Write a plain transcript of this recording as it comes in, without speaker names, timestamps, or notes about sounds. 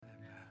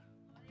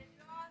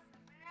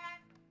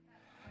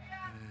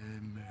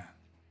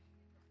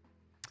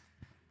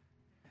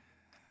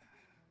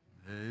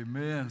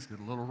Amen. It's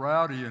getting a little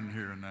rowdy in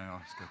here now.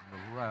 It's getting a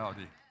little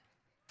rowdy.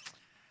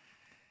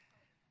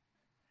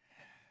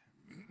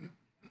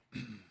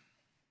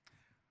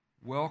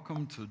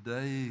 Welcome to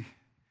day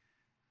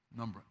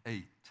number 8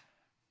 of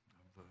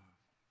the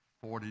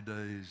 40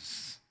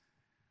 days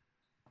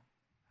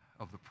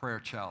of the prayer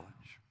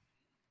challenge.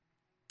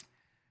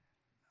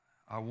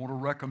 I want to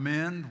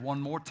recommend one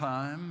more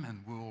time, and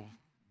we'll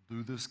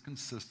do this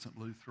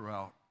consistently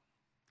throughout.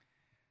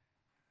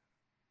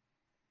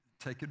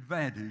 Take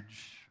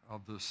advantage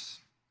of this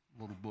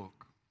little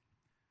book,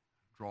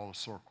 Draw a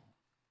Circle.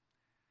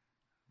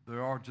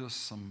 There are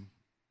just some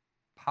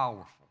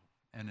powerful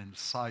and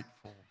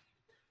insightful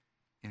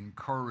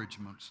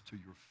encouragements to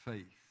your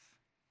faith,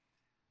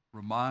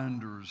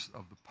 reminders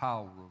of the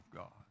power of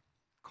God,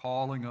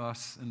 calling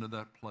us into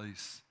that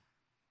place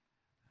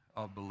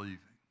of believing.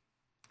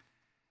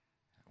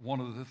 One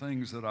of the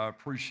things that I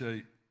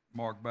appreciate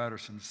Mark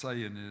Batterson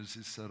saying is,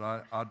 he said,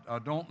 I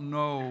don't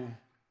know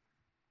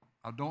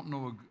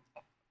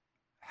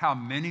how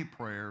many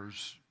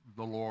prayers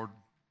the Lord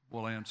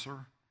will answer,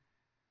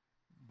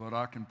 but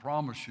I can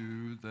promise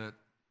you that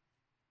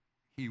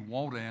He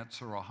won't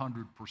answer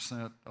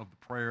 100% of the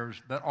prayers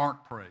that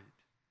aren't prayed.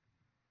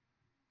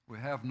 We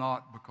have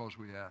not because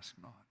we ask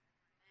not.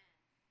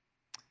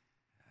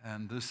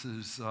 And this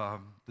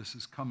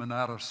is coming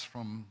at us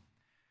from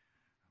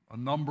a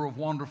number of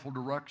wonderful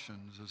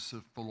directions, as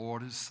if the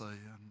Lord is saying,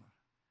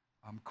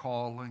 I'm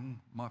calling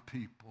my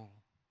people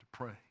to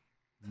pray.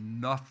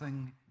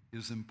 Nothing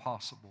is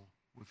impossible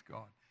with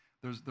God.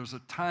 There's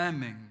a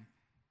timing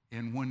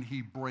in when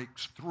He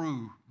breaks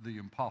through the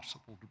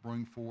impossible to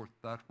bring forth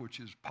that which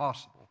is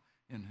possible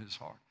in His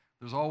heart.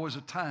 There's always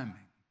a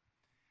timing,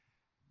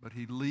 but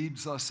He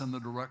leads us in the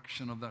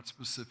direction of that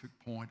specific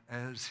point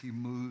as He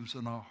moves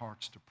in our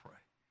hearts to pray.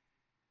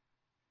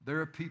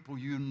 There are people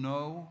you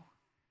know,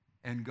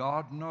 and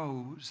God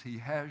knows He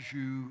has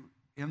you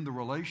in the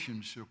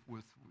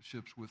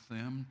relationships with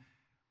them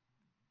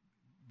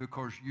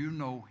because you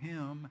know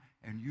Him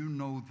and you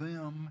know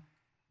them,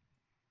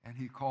 and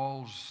He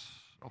calls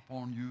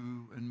upon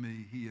you and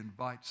me. He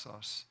invites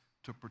us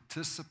to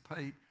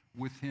participate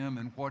with Him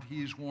in what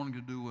He's wanting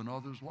to do in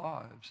others'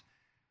 lives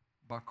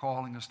by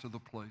calling us to the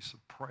place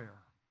of prayer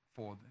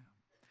for them.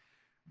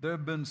 There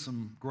have been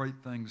some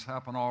great things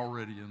happen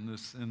already in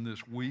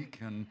this week,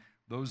 and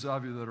those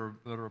of you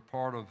that are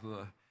part of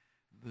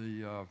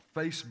the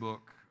Facebook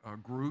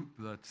group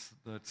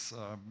that's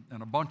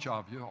and a bunch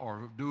of you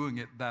are doing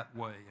it that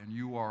way, and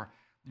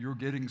you're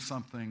getting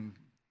something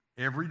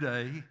every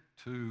day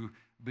to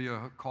be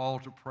a call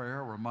to prayer,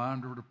 a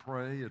reminder to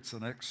pray. It's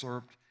an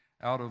excerpt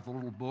out of the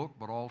little book,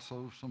 but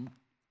also some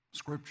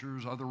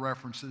scriptures, other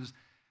references.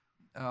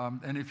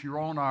 And if you're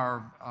on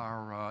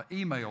our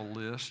email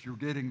list, you're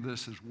getting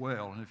this as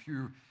well. And if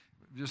you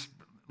just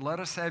let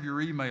us have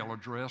your email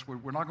address.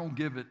 We're not going to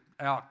give it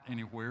out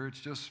anywhere. It's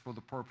just for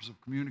the purpose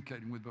of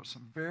communicating with us.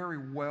 Some very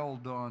well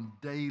done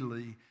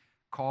daily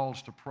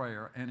calls to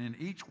prayer. And in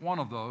each one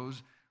of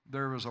those,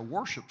 there is a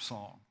worship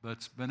song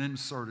that's been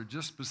inserted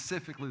just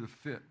specifically to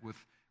fit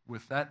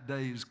with that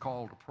day's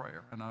call to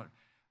prayer. And I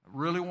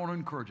really want to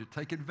encourage you,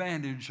 take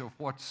advantage of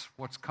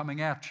what's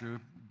coming at you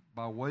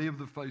by way of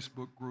the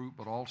Facebook group,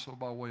 but also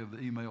by way of the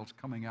emails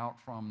coming out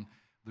from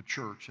the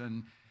church.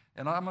 And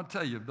I'm going to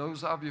tell you,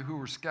 those of you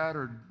who are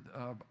scattered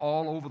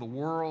all over the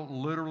world,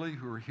 literally,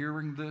 who are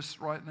hearing this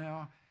right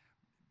now,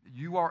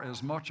 you are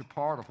as much a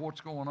part of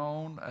what's going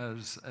on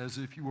as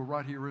if you were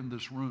right here in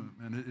this room.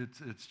 And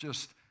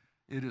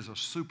it is a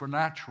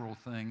supernatural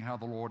thing how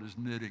the Lord is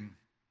knitting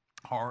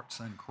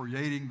hearts and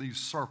creating these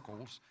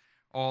circles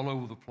all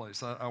over the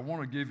place. I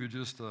want to give you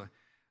just 2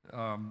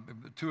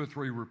 or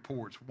 3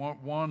 reports.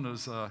 One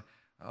is a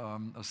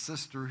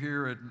sister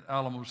here at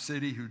Alamo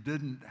City who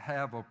didn't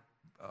have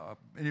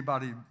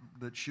anybody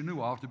that she knew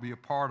of to be a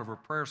part of her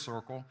prayer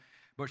circle,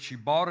 but she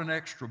bought an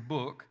extra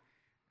book,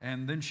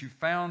 and then she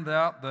found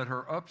out that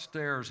her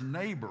upstairs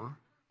neighbor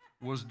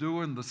was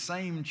doing the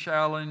same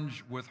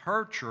challenge with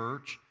her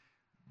church,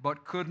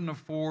 but couldn't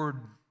afford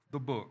the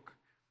book.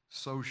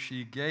 So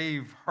she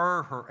gave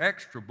her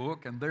extra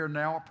book, and they're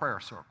now a prayer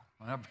circle.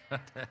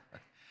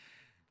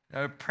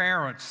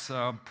 Parents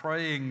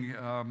praying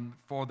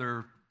for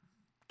their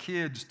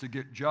kids to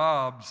get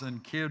jobs,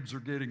 and kids are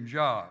getting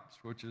jobs,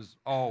 which is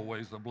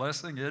always a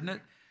blessing, isn't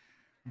it?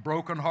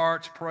 Broken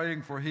hearts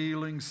praying for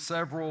healing,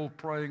 several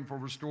praying for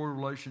restored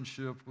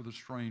relationship with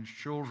estranged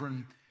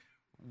children.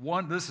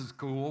 This is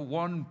cool,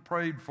 one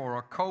prayed for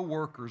a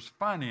co-worker's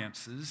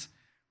finances.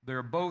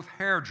 They're both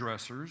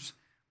hairdressers,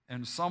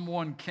 and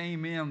someone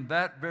came in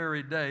that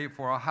very day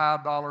for a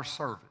high-dollar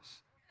service.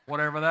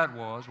 Whatever that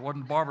was. It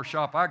wasn't the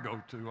barbershop I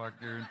go to, I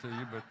guarantee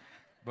you,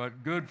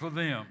 but good for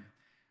them.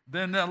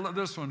 Then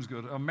this one's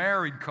good. A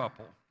married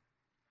couple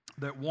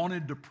that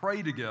wanted to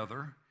pray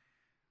together,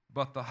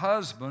 but the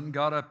husband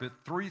got up at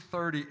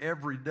 3:30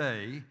 every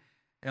day,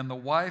 and the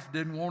wife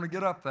didn't want to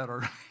get up that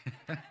early.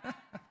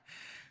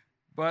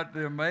 But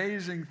the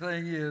amazing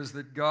thing is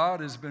that God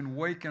has been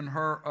waking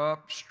her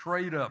up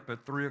straight up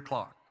at 3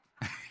 o'clock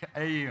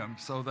a.m.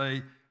 So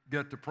they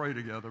get to pray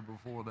together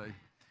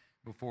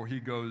before he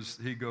goes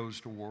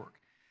to work.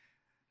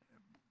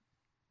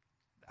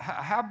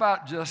 How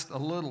about just a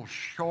little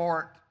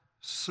short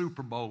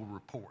Super Bowl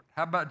report?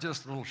 How about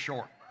just a little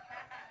short?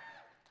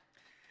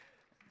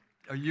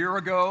 A year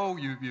ago,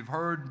 you've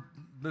heard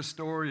this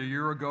story. A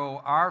year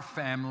ago, our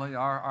family,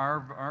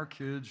 our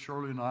kids,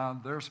 Shirley and I,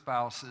 their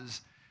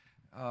spouses,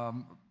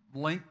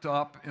 linked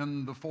up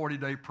in the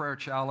 40-day prayer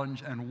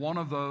challenge, and one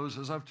of those,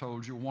 as I've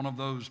told you, one of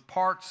those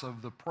parts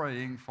of the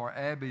praying for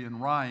Abby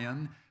and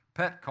Ryan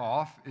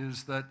Petkoff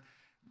is that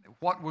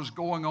what was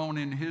going on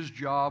in his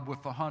job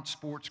with the Hunt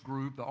Sports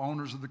Group, the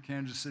owners of the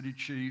Kansas City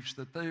Chiefs,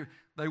 that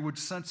they would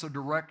sense a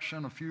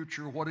direction, a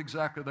future, what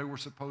exactly they were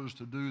supposed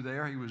to do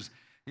there.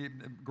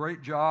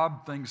 Great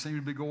job, things seemed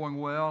to be going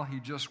well.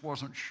 He just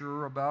wasn't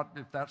sure about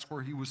if that's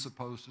where he was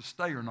supposed to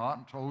stay or not,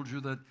 and told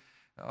you that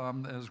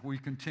as we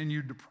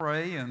continued to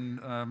pray, and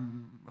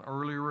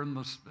earlier in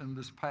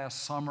this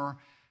past summer,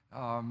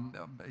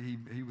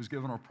 he was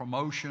given a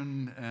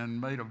promotion and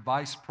made a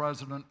vice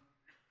president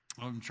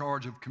in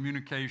charge of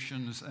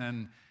communications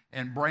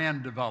and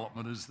brand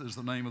development is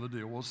the name of the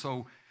deal. Well,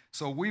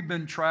 so we've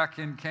been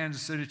tracking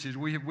Kansas City Chiefs.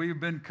 We've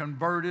been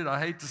converted. I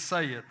hate to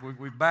say it.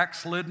 We've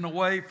backslidden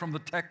away from the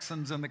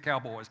Texans and the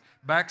Cowboys.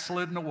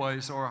 Backslidden away,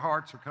 so our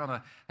hearts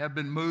have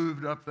been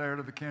moved up there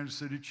to the Kansas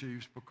City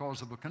Chiefs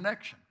because of a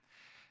connection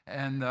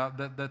and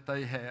that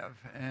they have.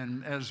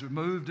 And as we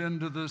moved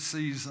into the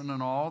season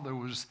and all, there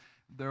was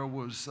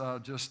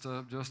just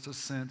a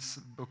sense,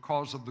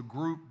 because of the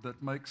group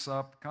that makes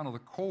up kind of the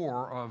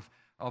core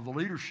of the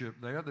leadership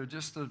there, there's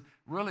just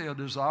really a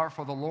desire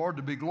for the Lord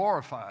to be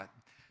glorified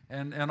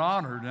and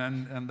honored.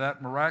 And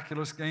that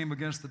miraculous game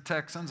against the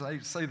Texans, I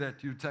hate to say that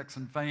to you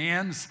Texan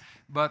fans,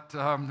 but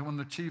when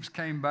the Chiefs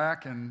came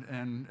back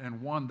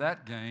and won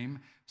that game,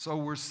 so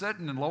we're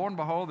sitting, and lo and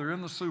behold, they're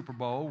in the Super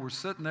Bowl. We're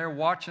sitting there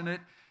watching it,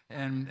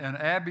 and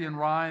Abby and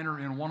Ryan are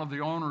in one of the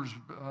owners'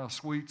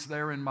 suites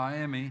there in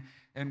Miami,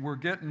 and we're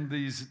getting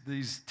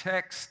these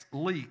text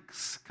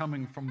leaks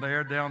coming from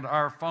there down to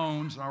our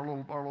phones and our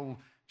little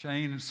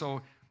chain. And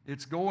so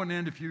it's going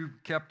in, if you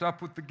kept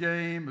up with the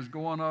game, it's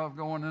going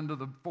into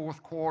the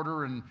fourth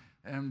quarter, and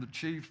the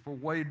Chiefs were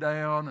way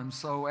down. And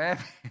so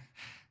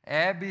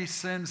Abby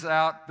sends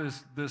out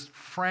this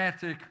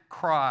frantic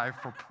cry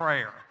for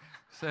prayer.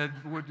 Said,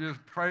 would you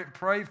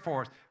pray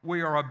for us?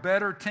 We are a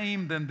better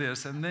team than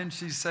this. And then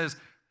she says,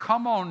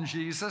 come on,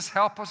 Jesus,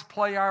 help us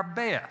play our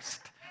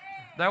best.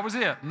 That was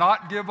it.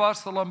 Not give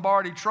us the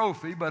Lombardi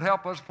trophy, but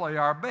help us play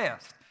our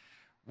best.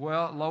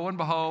 Well, lo and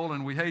behold,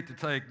 and we hate to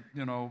take,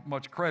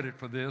 much credit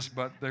for this,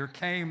 but there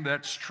came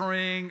that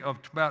string of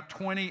about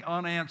 20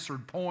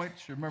 unanswered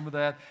points. You remember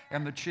that?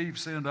 And the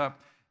Chiefs ended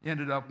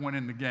up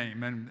winning the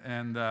game.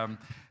 And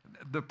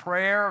the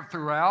prayer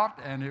throughout,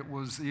 and it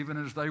was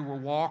even as they were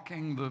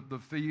walking the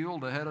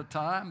field ahead of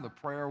time, the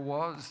prayer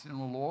was,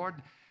 Lord,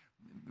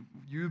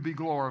 you be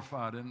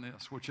glorified in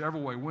this. Whichever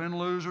way, win,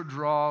 lose, or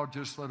draw,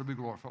 just let it be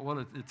glorified.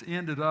 Well, it's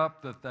ended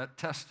up that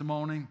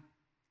testimony,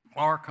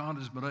 Clark Hunt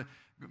has been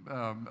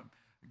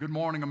Good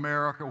Morning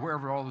America,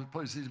 wherever all the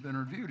places he's been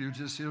interviewed,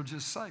 he'll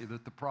just say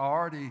that the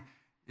priority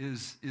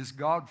is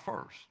God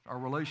first, our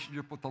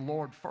relationship with the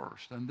Lord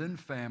first, and then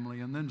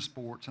family, and then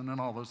sports, and then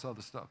all this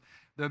other stuff.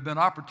 There have been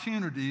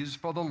opportunities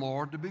for the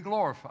Lord to be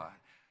glorified.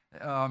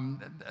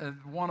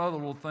 One other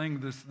little thing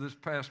this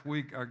past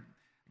week,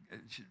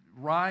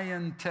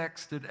 Ryan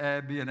texted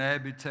Abby, and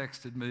Abby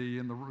texted me,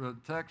 and the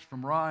text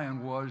from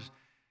Ryan was,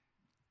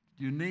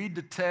 you need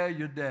to tell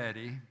your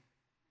daddy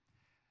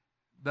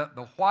that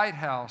the White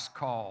House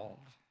called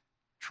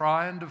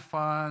trying to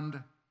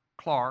find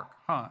Clark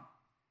Hunt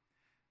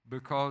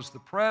because the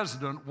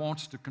president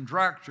wants to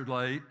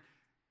congratulate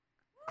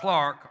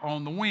Clark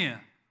on the win.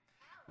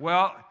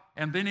 Well,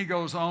 and then he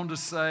goes on to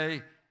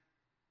say,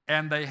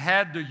 and they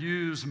had to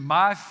use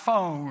my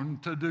phone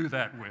to do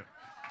that with.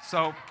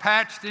 So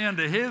patched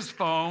into his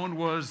phone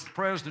was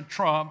President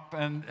Trump,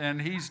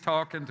 and he's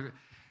talking to...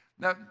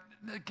 Now,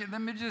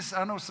 let me just,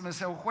 I know somebody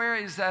say, well, where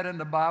is that in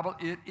the Bible?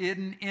 It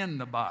isn't in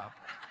the Bible.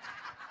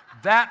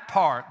 That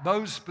part,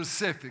 those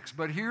specifics.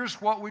 But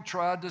here's what we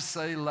tried to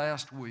say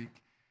last week.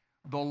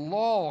 The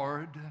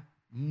Lord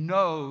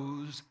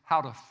knows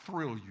how to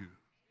thrill you.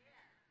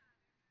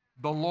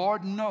 The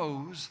Lord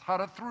knows how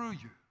to thrill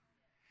you.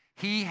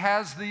 He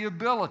has the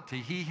ability,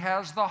 He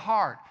has the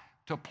heart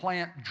to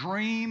plant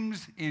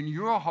dreams in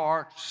your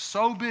heart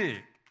so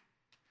big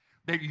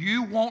that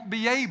you won't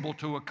be able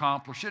to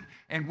accomplish it.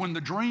 And when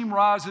the dream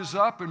rises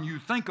up and you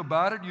think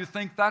about it, you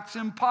think that's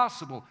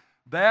impossible.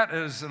 That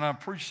is, and I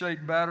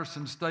appreciate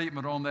Batterson's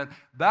statement on that,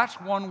 that's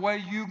one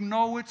way you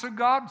know it's a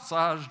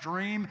God-sized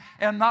dream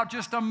and not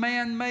just a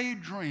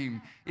man-made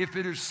dream. If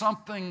it is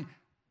something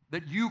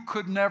that you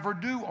could never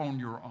do on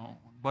your own,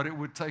 but it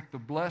would take the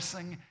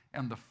blessing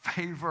and the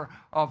favor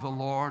of the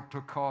Lord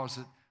to cause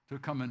it to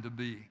come into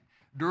being.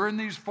 During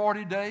these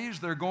 40 days,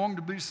 there are going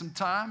to be some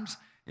times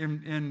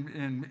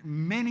in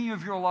many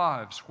of your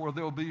lives where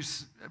there'll be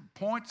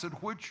points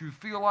at which you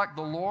feel like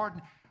the Lord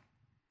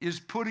is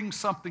putting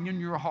something in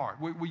your heart.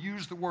 We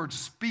use the word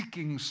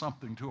speaking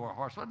something to our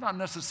hearts. So it's not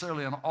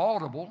necessarily an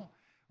audible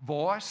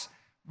voice,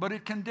 but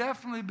it can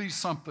definitely be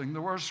something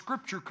where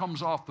Scripture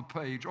comes off the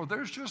page, or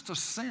there's just a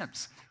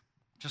sense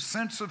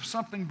of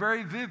something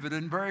very vivid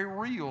and very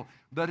real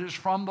that is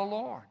from the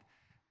Lord.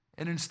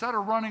 And instead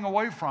of running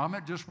away from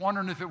it, just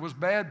wondering if it was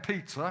bad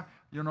pizza,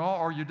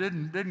 or you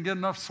didn't get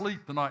enough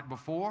sleep the night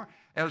before,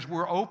 as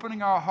we're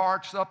opening our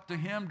hearts up to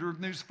Him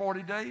during these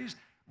 40 days,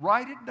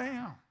 write it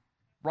down.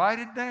 Write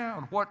it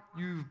down, what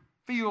you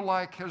feel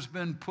like has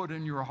been put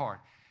in your heart.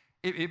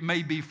 It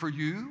may be for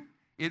you.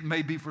 It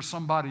may be for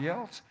somebody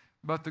else.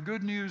 But the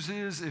good news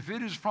is, if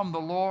it is from the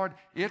Lord,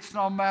 it's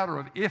no matter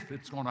of if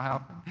it's going to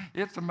happen.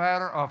 It's a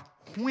matter of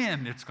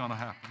when it's going to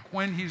happen,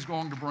 when He's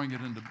going to bring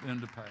it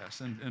into pass,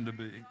 into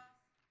being.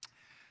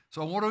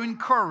 So I want to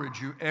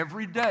encourage you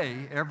every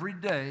day,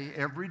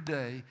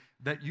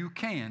 that you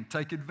can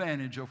take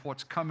advantage of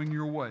what's coming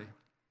your way.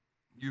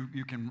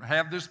 You can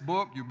have this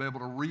book. You'll be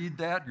able to read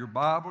that, your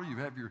Bible. You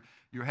have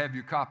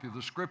your copy of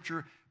the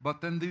Scripture. But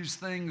then these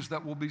things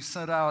that will be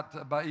sent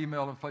out by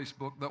email and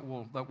Facebook that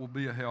will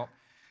be a help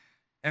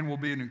and will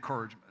be an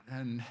encouragement.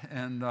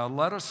 And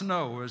let us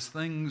know as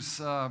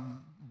things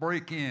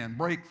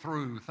break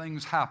through,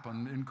 things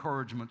happen,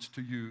 encouragements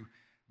to you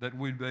that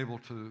we'd be able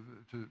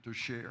to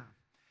share.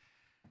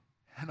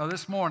 Now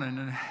this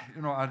morning,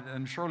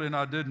 and Shirley and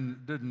I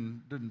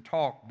didn't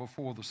talk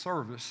before the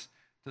service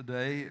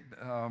today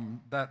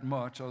that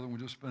much, other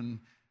than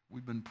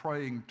we've been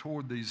praying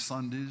toward these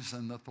Sundays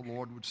and that the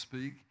Lord would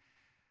speak.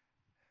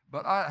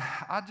 But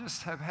I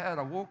just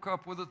I woke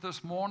up with it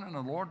this morning, and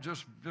the Lord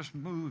just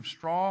moved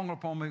strong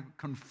upon me,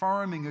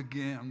 confirming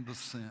again the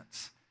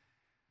sense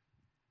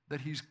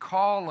that He's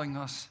calling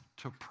us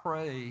to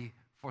pray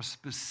for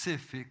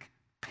specific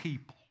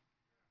people.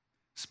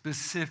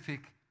 Specific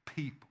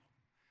people.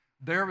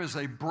 There is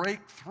a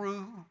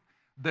breakthrough.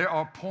 There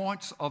are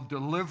points of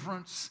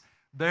deliverance.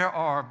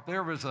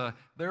 There is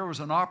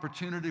an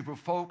opportunity for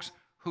folks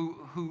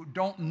who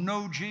don't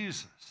know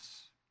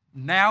Jesus.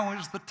 Now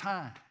is the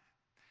time.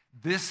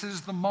 This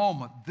is the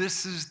moment.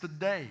 This is the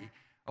day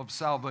of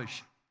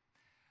salvation.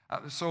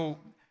 So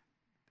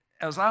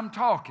as I'm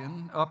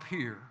talking up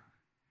here,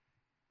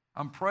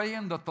 I'm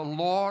praying that the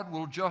Lord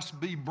will just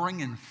be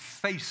bringing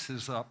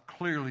faces up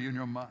clearly in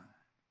your mind.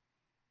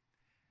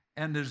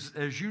 And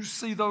as you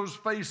see those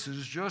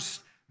faces,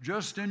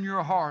 just in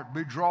your heart,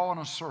 be drawing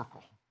a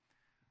circle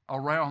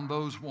around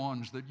those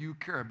ones that you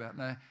care about.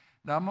 Now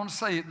I'm going to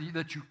say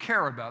that you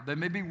care about. There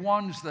may be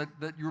ones that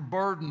you're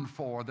burdened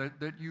for,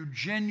 that you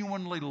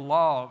genuinely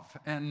love,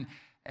 and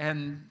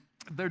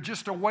they're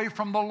just away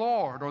from the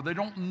Lord, or they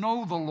don't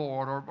know the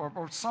Lord,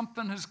 or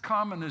something has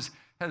come and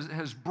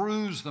has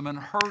bruised them and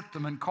hurt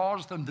them and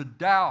caused them to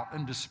doubt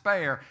and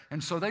despair,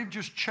 and so they've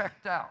just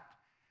checked out.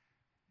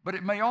 But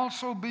it may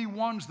also be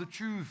ones that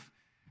you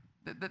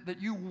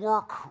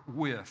work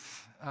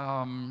with,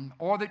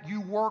 or that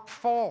you work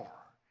for.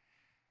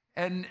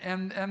 And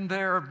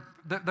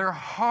they're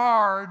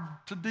hard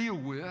to deal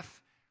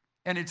with,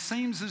 and it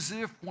seems as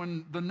if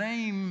when the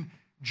name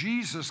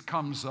Jesus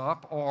comes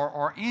up,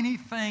 or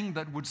anything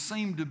that would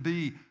seem to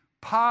be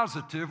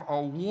positive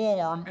or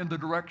warm in the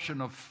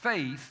direction of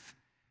faith,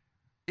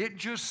 it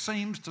just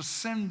seems to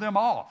send them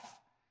off.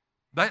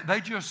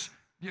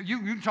 You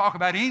can talk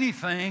about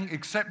anything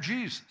except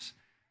Jesus.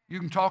 You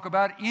can talk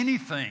about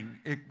anything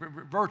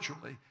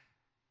virtually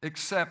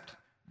except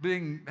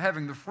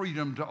having the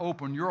freedom to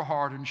open your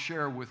heart and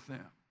share with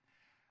them.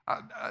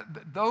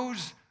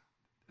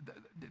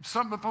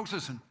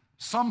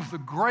 Some of the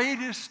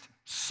greatest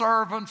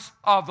servants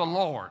of the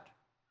Lord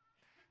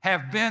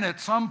have been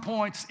at some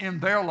points in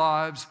their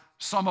lives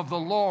some of the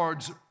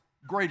Lord's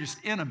greatest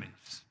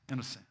enemies, in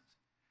a sense.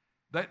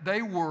 That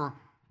they were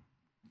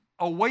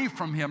away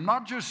from Him,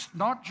 not just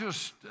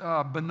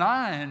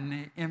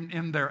benign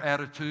in their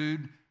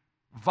attitude,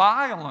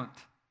 violent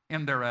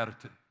in their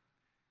attitude,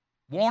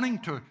 wanting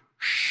to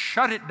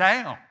shut it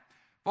down.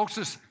 Folks,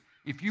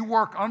 if you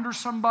work under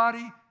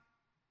somebody,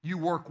 you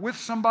work with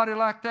somebody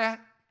like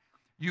that,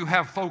 you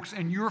have folks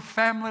in your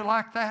family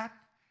like that,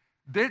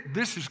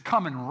 this is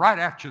coming right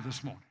at you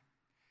this morning.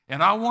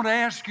 And I want to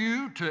ask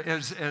you to,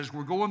 as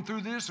we're going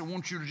through this, I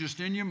want you to just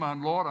in your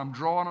mind, Lord, I'm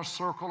drawing a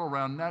circle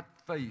around that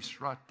face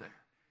right there.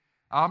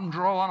 I'm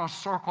drawing a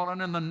circle,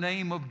 and in the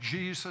name of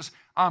Jesus,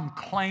 I'm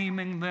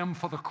claiming them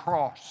for the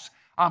cross.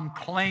 I'm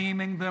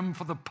claiming them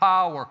for the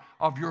power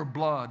of your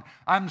blood.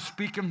 I'm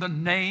speaking the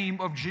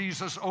name of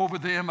Jesus over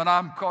them, and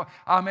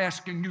I'm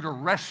asking you to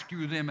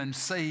rescue them and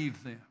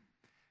save them.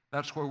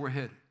 That's where we're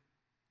headed.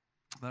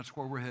 That's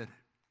where we're headed.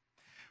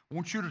 I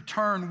want you to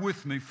turn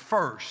with me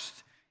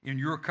first in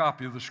your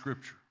copy of the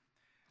Scripture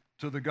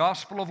to the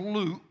Gospel of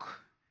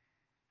Luke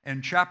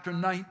and chapter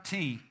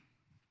 19.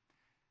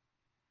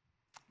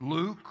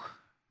 Luke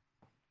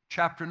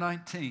chapter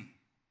 19.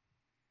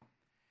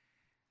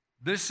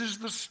 This is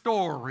the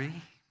story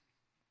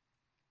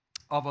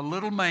of a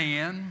little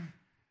man,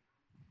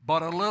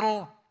 but a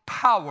little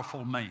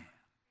powerful man.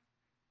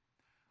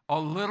 A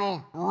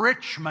little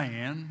rich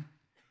man,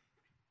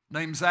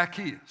 named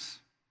Zacchaeus.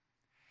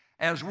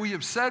 As we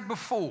have said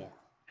before,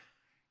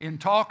 in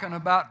talking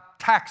about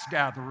tax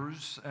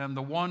gatherers and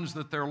the ones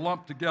that they're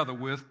lumped together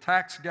with,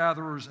 tax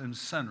gatherers and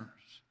sinners,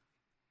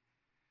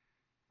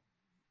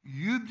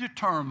 you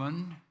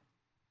determine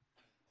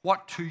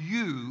what to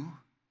you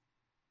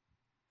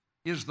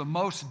is the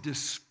most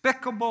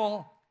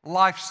despicable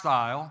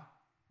lifestyle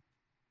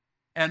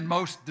and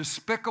most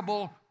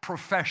despicable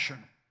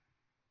profession.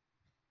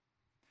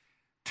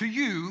 To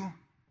you,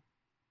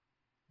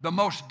 the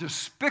most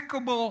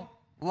despicable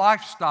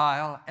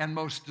lifestyle and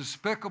most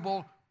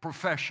despicable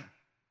profession.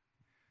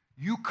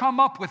 You come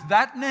up with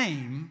that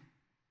name,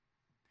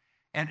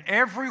 and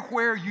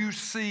everywhere you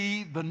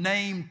see the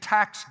name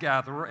tax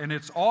gatherer, and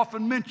it's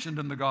often mentioned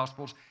in the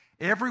Gospels,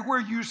 everywhere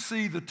you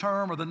see the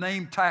term or the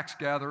name tax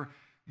gatherer,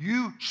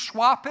 you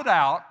swap it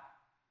out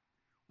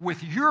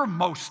with your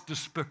most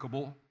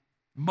despicable,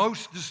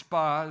 most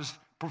despised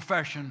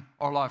profession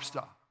or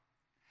lifestyle.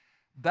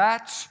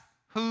 That's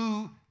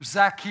who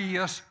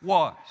Zacchaeus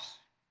was.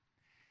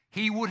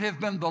 He would have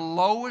been the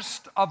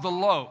lowest of the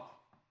low,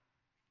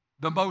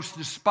 the most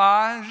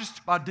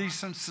despised by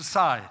decent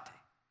society,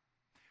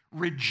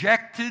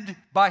 rejected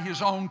by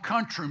his own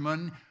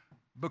countrymen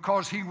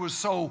because he was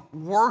so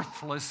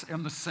worthless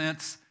in the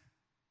sense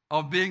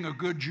of being a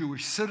good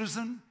Jewish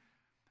citizen,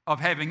 of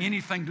having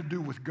anything to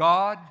do with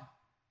God.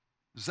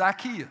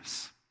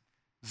 Zacchaeus.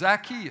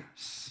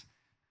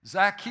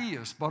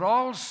 But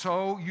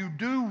also you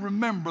do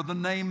remember the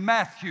name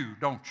Matthew,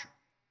 don't you?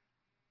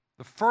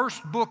 The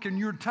first book in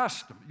your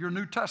Testament, your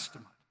New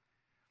Testament,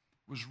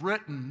 was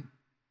written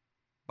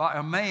by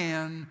a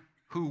man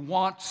who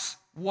once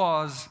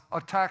was a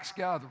tax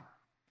gatherer.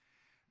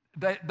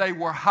 They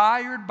were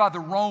hired by the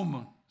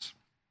Romans,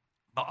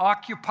 the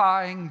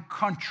occupying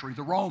country,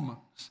 the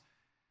Romans,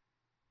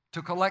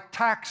 to collect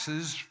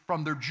taxes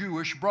from their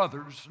Jewish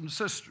brothers and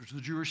sisters,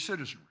 the Jewish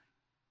citizenry.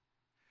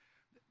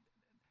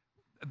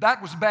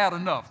 That was bad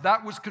enough.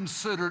 That was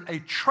considered a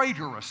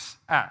traitorous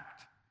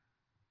act.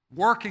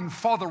 Working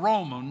for the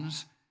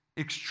Romans,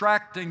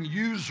 extracting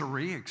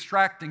usury,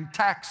 extracting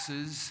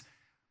taxes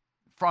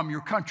from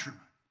your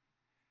countrymen.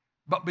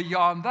 But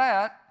beyond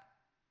that,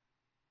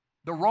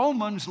 the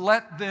Romans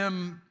let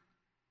them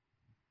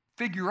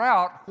figure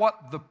out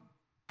what the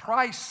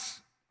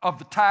price of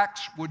the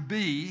tax would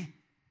be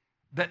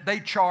that they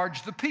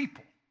charged the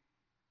people.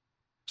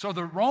 So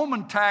the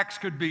Roman tax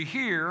could be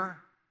here.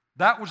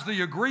 That was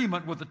the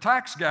agreement with the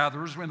tax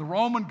gatherers between the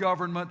Roman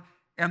government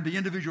and the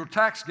individual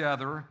tax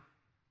gatherer.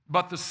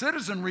 But the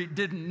citizenry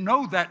didn't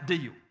know that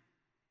deal.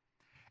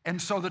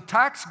 And so the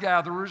tax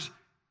gatherers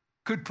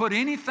could put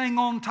anything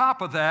on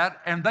top of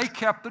that, and they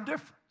kept the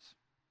difference.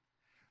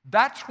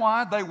 That's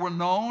why they were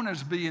known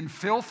as being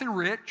filthy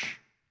rich,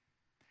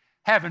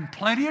 having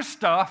plenty of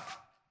stuff,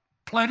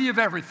 plenty of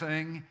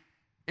everything,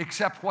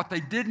 except what they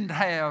didn't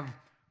have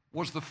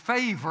was the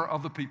favor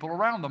of the people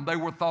around them. They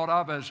were thought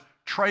of as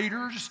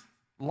traitors,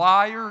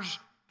 liars,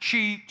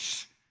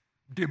 cheats,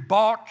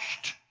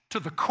 debauched to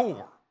the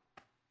core.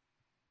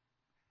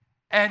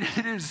 And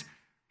it is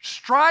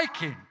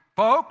striking,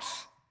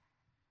 folks,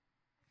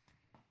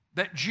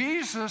 that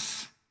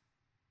Jesus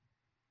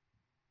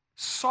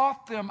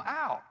sought them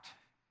out,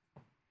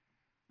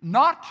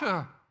 not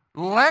to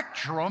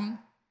lecture them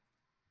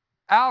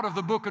out of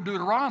the book of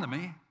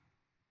Deuteronomy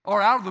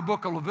or out of the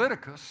book of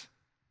Leviticus,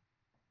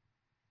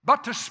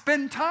 but to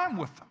spend time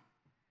with them,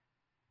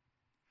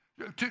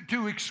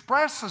 to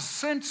express a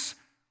sense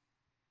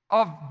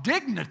of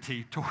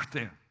dignity toward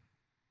them.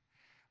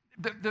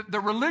 The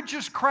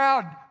religious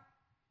crowd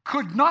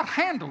could not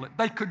handle it.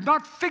 They could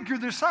not figure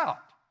this out.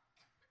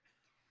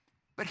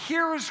 But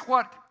here is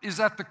what is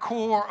at the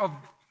core of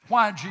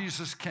why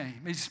Jesus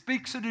came. He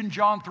speaks it in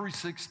John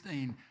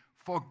 3:16.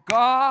 For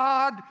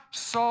God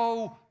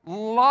so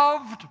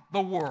loved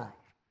the world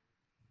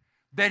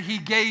that he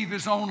gave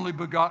his only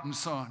begotten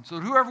Son, so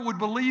that whoever would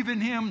believe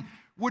in him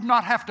would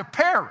not have to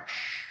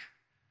perish,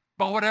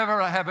 but would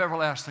ever have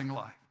everlasting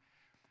life.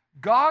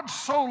 God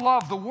so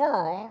loved the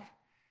world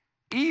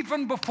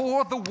even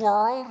before the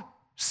world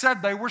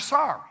said they were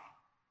sorry.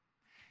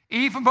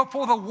 Even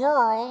before the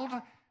world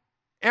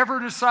ever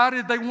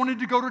decided they wanted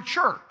to go to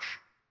church,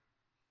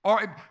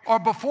 or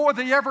before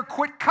they ever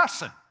quit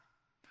cussing,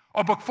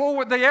 or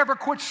before they ever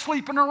quit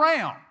sleeping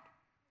around,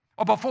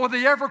 or before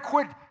they ever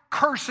quit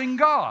cursing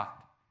God.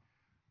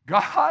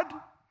 God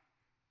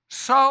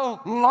so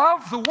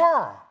loved the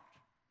world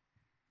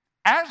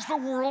as the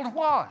world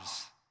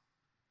was,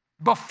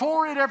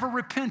 before it ever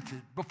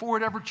repented, before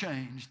it ever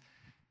changed,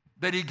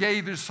 that he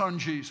gave his Son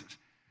Jesus.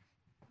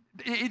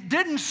 It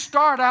didn't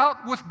start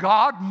out with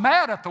God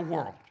mad at the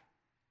world.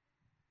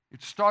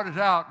 It started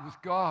out with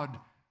God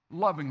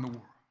loving the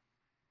world.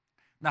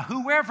 Now,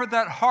 whoever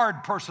that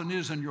hard person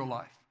is in your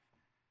life,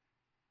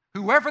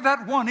 whoever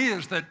that one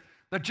is that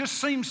just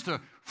seems to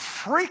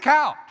freak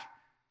out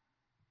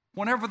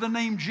whenever the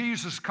name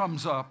Jesus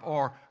comes up,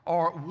 or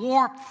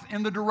warmth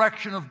in the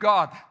direction of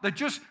God, they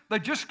just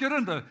get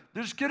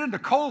into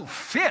cold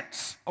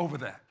fits over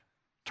that,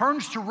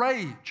 turns to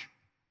rage.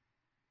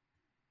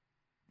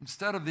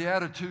 instead of the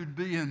attitude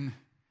being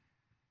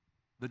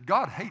that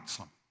God hates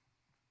them.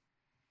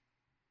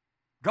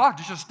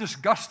 God's just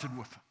disgusted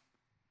with them.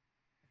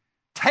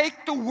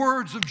 Take the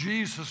words of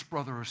Jesus,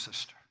 brother or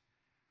sister,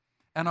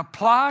 and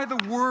apply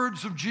the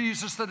words of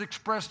Jesus that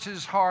expressed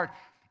his heart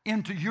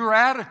into your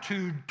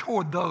attitude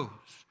toward those.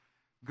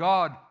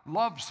 God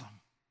loves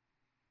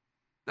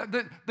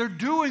them. They're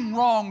doing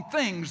wrong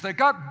things. They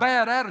got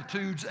bad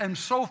attitudes and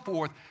so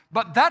forth.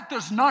 But that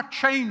does not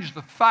change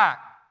the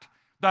fact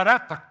that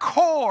at the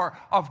core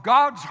of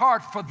God's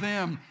heart for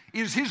them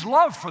is his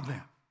love for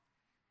them.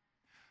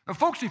 Now,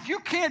 folks, if you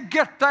can't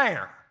get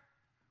there,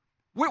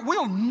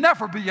 we'll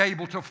never be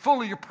able to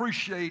fully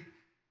appreciate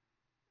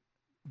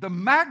the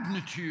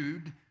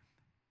magnitude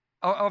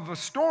of a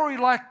story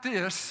like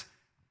this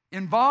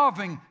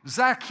involving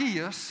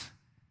Zacchaeus,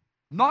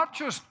 not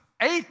just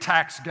a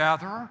tax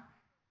gatherer,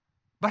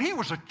 but he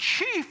was a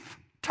chief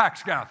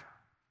tax gatherer.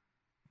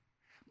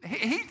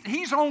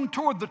 He's on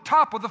toward the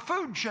top of the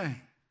food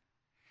chain.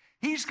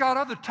 He's got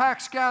other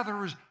tax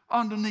gatherers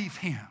underneath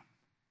him.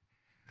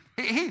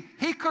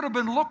 He could have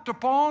been looked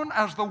upon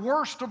as the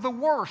worst of the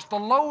worst, the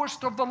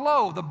lowest of the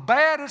low, the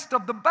baddest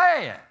of the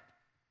bad.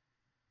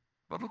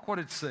 But look what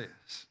it says.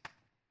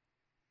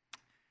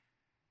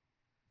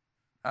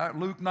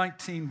 Luke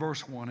 19,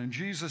 verse 1, and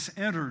Jesus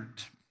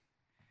entered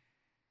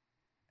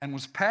and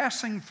was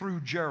passing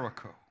through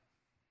Jericho.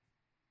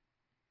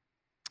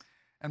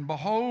 And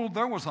behold,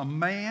 there was a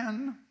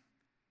man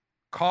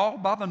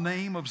called by the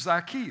name of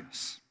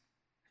Zacchaeus.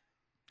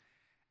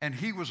 And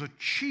he was a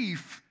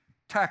chief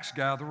tax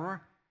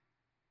gatherer,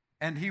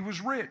 and he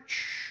was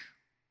rich.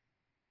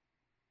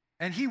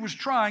 And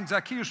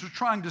Zacchaeus was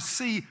trying to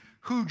see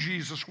who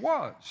Jesus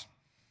was.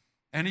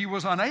 And he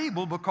was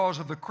unable because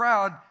of the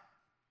crowd,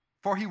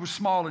 for he was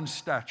small in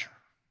stature.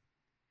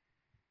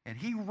 And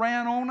he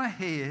ran on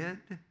ahead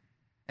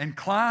and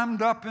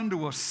climbed up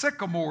into a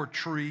sycamore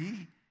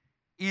tree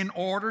in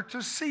order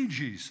to see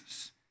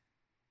Jesus.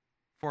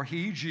 For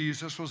he,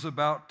 Jesus, was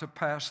about to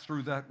pass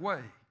through that way.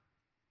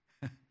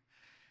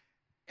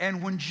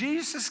 And when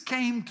Jesus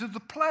came to the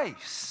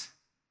place,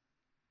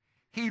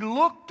 he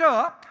looked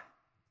up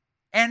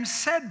and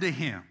said to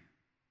him,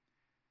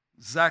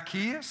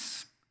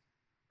 Zacchaeus,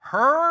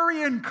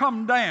 hurry and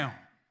come down,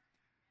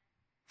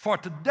 for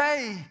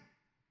today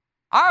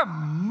I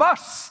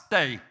must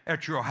stay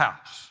at your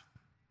house.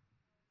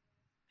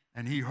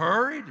 And he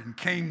hurried and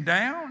came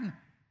down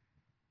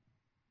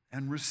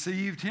and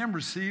received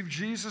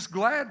Jesus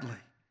gladly.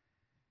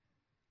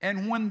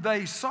 And when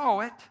they saw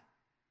it,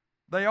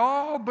 they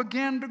all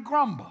began to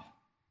grumble.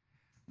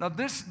 Now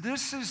this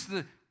is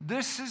the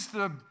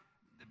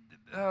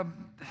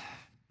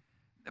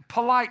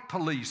polite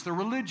police, the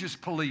religious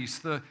police,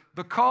 the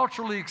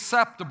culturally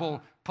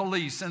acceptable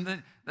police,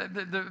 and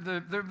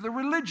the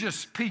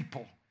religious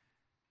people.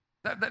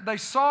 They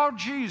saw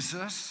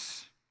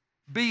Jesus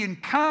being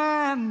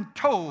kind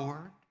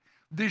toward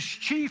this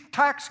chief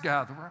tax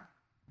gatherer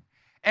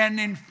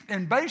and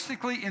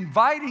basically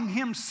inviting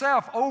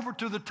himself over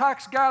to the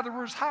tax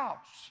gatherer's house.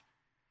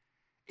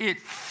 It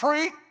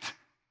freaked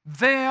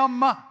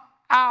them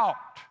out.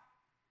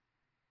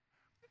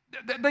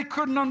 They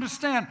couldn't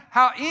understand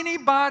how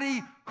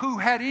anybody who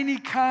had any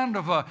kind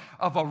of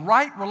a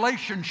right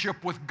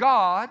relationship with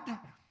God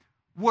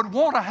would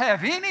want to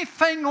have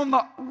anything in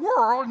the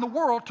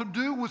world to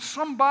do with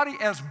somebody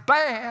as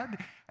bad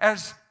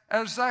as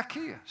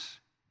Zacchaeus.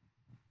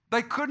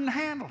 They couldn't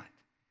handle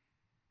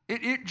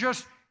it. It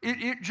just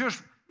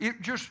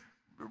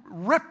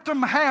ripped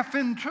them half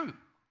in two.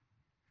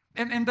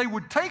 And they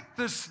would take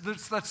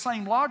that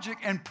same logic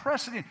and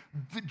press it in.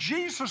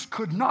 Jesus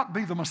could not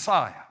be the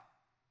Messiah.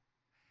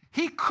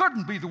 He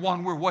couldn't be the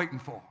one we're waiting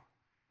for.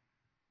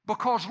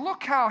 Because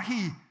look how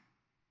he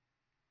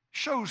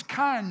shows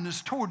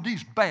kindness toward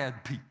these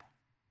bad people.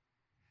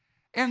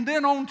 And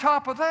then on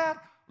top of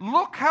that,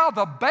 look how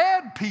the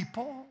bad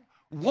people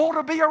want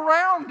to be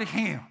around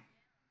him.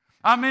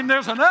 I mean,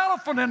 there's an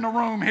elephant in the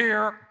room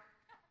here.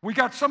 We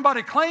got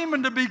somebody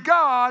claiming to be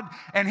God,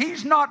 and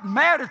he's not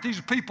mad at these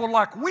people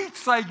like we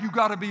say you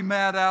got to be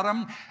mad at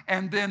them,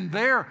 and then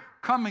they're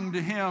coming to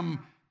him,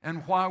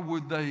 and why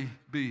would they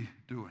be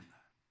doing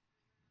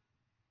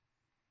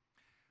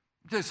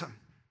that? Listen,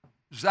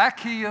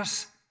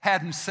 Zacchaeus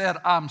hadn't said,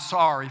 I'm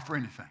sorry for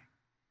anything.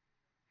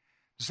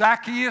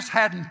 Zacchaeus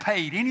hadn't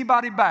paid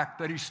anybody back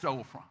that he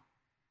stole from.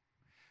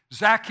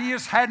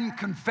 Zacchaeus hadn't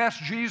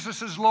confessed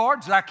Jesus as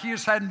Lord.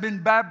 Zacchaeus hadn't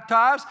been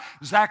baptized.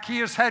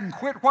 Zacchaeus hadn't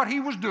quit what he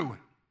was doing.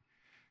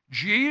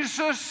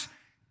 Jesus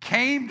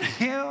came to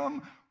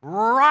him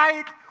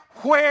right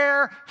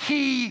where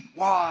he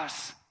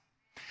was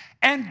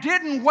and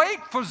didn't wait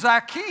for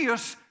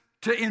Zacchaeus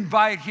to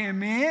invite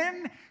him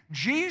in.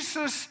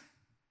 Jesus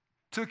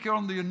took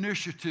on the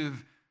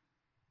initiative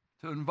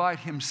to invite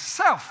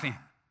himself in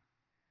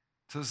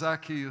to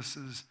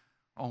Zacchaeus'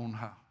 own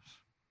house.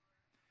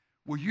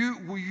 Will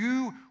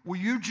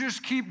you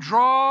just keep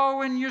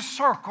drawing your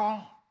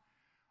circle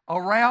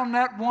around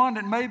that one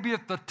that may be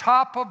at the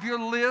top of your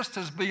list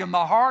as being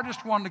the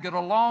hardest one to get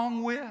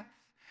along with,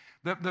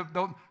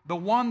 The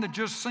one that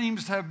just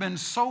seems to have been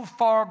so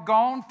far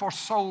gone for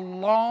so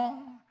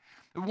long.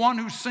 The one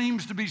who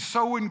seems to be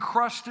so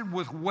encrusted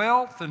with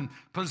wealth and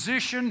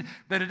position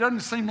that it doesn't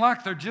seem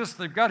like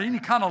they've got any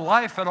kind of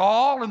life at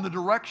all in the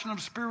direction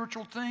of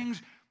spiritual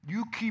things.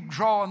 You keep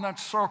drawing that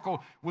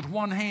circle with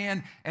one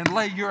hand and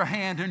lay your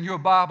hand in your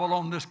Bible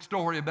on this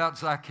story about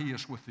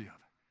Zacchaeus with the other.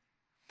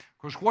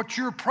 Because what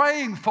you're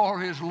praying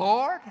for is,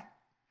 Lord,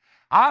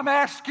 I'm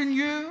asking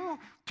you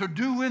to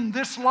do in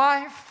this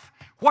life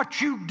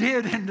what you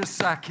did in this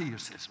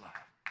Zacchaeus' life.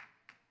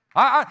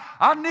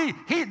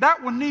 That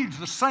one needs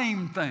the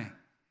same thing.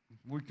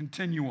 We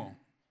continue on.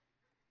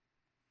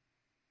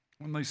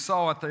 When they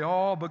saw it, they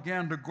all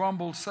began to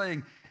grumble,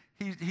 saying,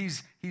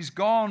 he's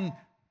gone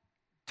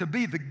to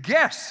be the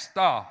guest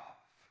of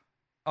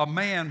a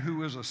man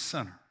who is a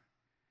sinner.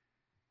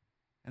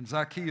 And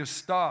Zacchaeus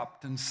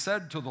stopped and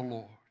said to the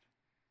Lord,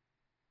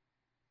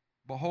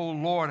 Behold,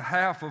 Lord,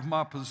 half of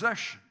my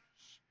possessions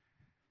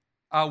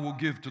I will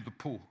give to the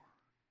poor.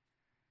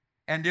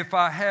 And if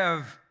I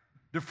have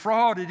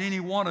defrauded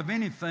anyone of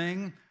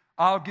anything,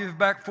 I'll give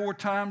back 4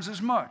 times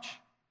as much.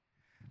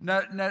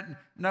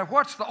 Now,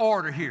 what's the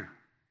order here?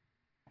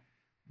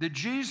 Did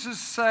Jesus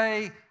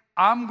say,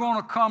 I'm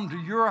going to come to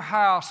your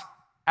house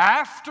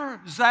after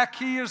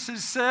Zacchaeus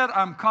has said,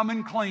 I'm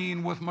coming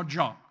clean with my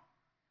junk?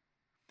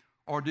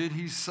 Or did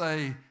he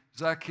say,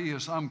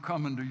 Zacchaeus, I'm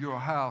coming to your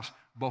house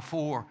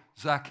before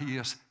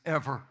Zacchaeus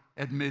ever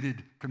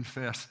admitted,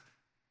 confessed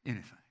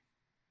anything?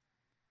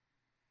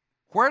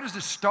 Where does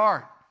it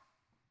start?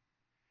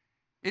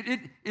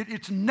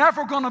 It's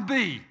never going to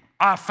be,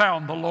 I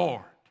found the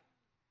Lord.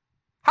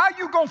 How are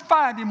you going to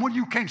find him when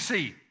you can't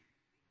see him?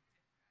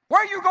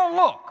 Where are you going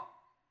to look?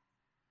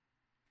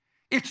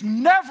 It's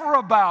never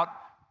about,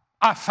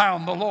 I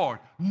found the Lord.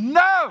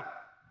 No!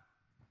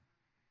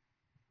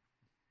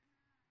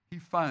 He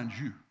finds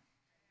you.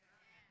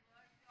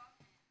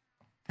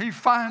 He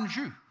finds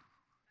you.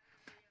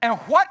 And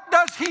what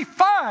does he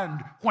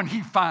find when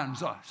he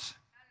finds us?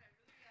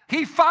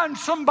 He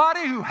finds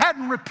somebody who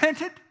hadn't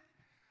repented,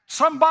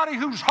 somebody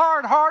who's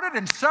hard-hearted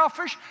and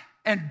selfish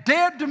and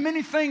dead to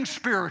many things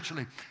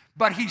spiritually.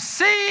 But he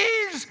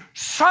sees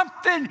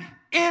something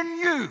in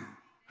you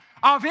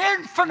of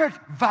infinite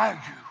value.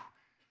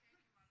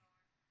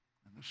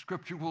 And the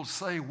scripture will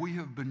say we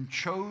have been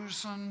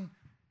chosen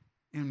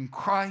in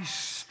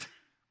Christ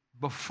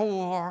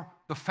before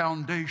the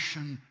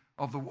foundation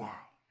of the world.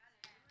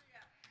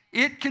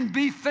 It can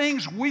be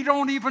things we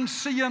don't even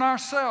see in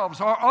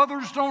ourselves or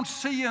others don't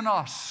see in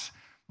us.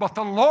 But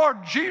the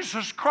Lord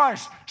Jesus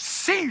Christ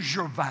sees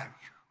your value,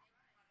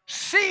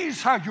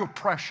 sees how you're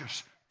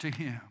precious to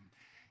him,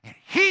 and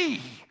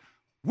he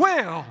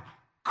will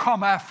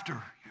come after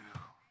you.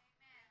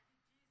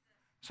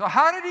 So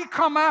how did he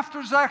come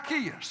after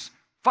Zacchaeus?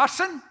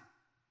 Fussing?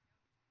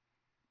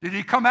 Did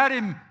he come at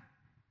him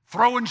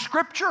throwing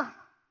scripture?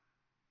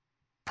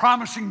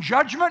 Promising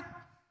judgment?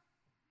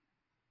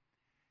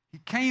 He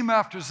came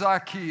after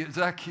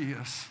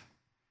Zacchaeus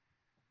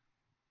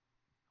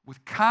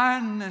with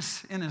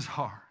kindness in his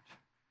heart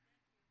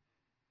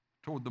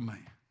toward the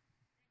man,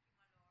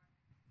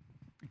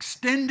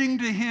 extending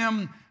to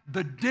him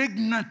the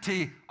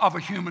dignity of a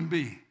human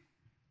being,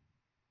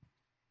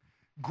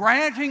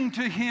 granting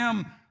to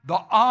him the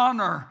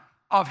honor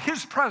of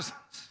his presence.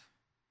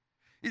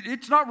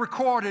 It's not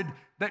recorded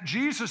that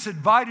Jesus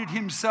invited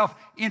himself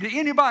into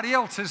anybody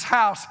else's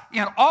house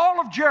in all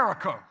of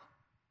Jericho.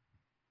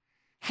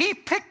 He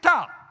picked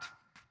out,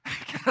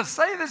 can I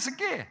say this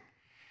again?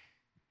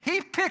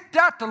 He picked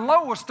out the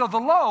lowest of the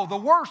low, the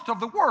worst of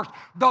the worst,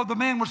 though the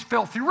man was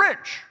filthy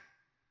rich.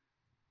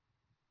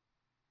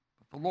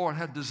 But the Lord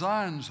had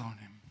designs on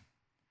him.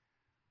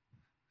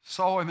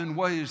 Saw him in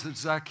ways that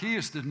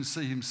Zacchaeus didn't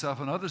see himself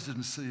and others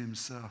didn't see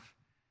himself.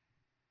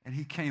 And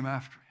he came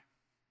after him.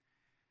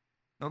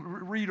 Now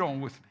read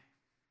on with me.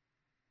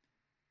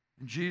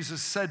 And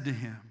Jesus said to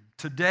him,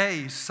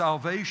 Today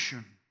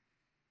salvation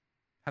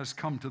has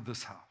come to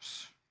this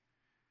house,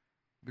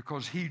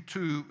 because he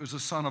too is a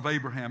son of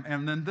Abraham.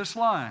 And then this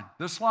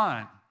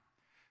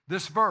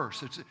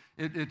verse,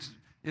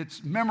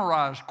 it's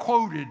memorized,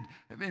 quoted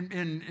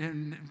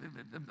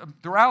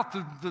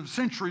throughout the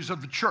centuries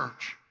of the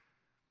church.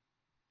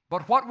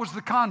 But what was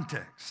the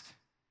context?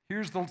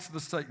 Here's the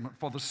statement.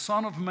 For the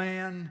Son of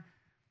Man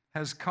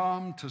has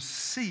come to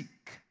seek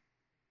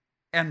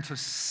and to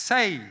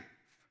save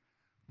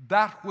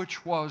that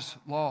which was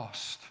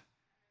lost.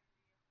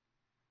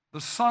 The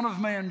Son of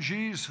Man,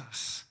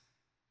 Jesus,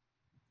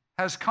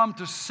 has come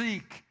to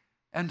seek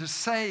and to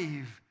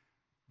save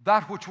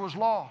that which was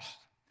lost.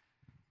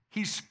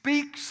 He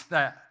speaks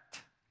that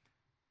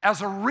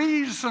as a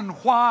reason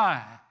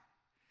why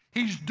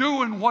he's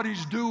doing what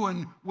he's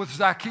doing with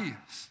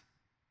Zacchaeus.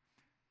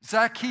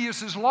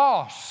 Zacchaeus is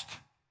lost,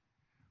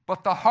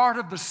 but the heart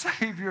of the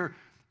Savior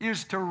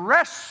is to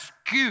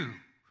rescue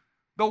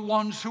the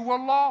ones who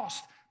are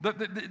lost.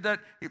 That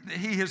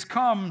he has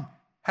come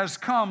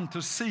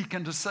to seek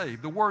and to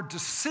save. The word to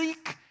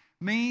seek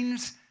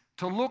means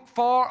to look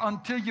for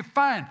until you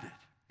find it.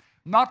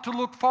 Not to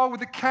look forward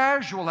with a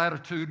casual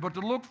attitude, but to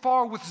look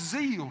forward with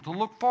zeal, to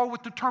look forward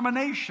with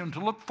determination, to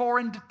look forward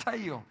in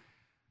detail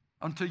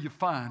until you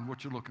find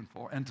what you're looking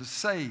for, and to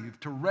save,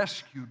 to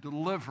rescue,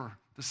 deliver,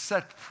 to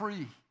set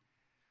free,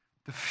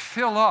 to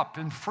fill up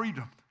in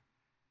freedom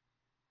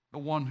the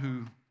one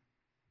who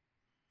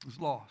is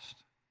lost.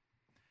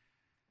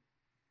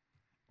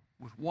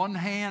 With one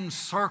hand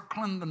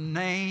circling the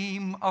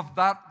name of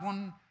that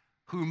one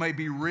who may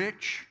be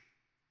rich,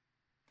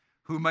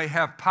 who may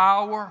have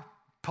power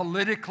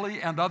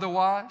politically and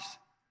otherwise,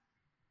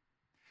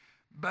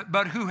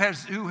 but who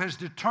has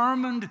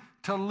determined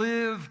to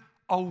live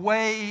a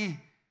way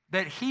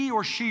that he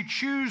or she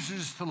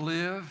chooses to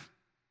live,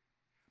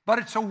 but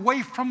it's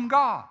away from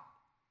God.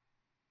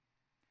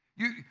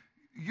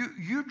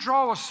 You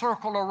draw a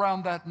circle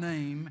around that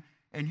name,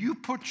 and you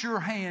put your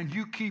hand,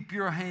 you keep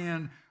your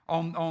hand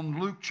on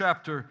Luke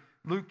chapter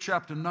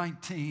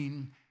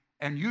 19,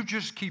 and you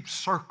just keep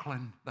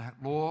circling that.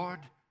 Lord,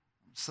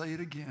 say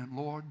it again,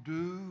 Lord,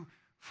 do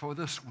for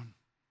this one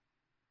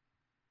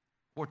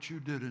what you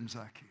did in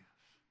Zacchaeus.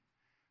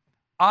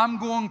 I'm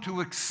going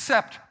to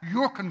accept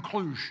your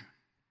conclusion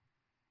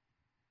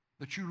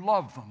that you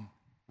love them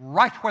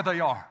right where they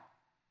are.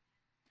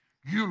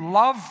 You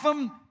love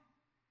them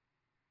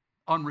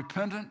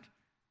unrepentant.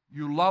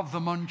 You love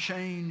them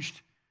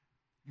unchanged.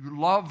 You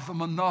love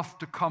them enough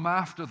to come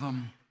after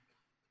them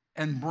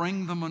and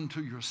bring them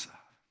unto yourself.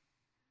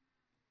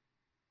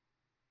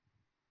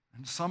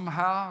 And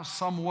somehow,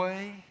 some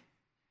way,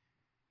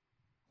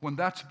 when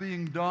that's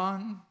being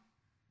done,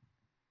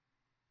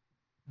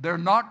 they're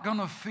not going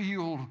to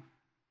feel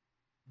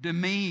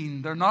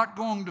demeaned. They're not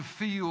going to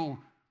feel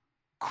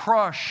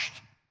crushed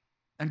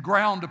and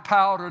ground to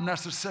powder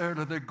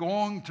necessarily. They're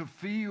going to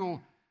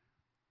feel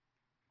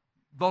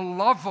the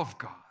love of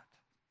God.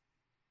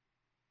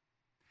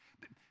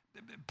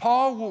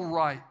 Paul will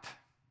write,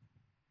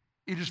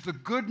 it is the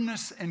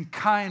goodness and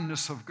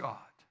kindness of God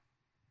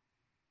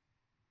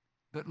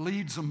that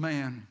leads a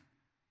man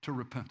to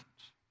repentance,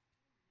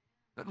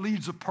 that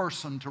leads a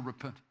person to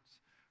repentance.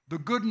 The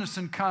goodness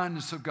and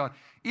kindness of God.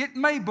 It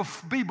may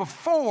be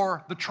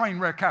before the train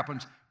wreck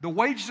happens. The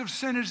wages of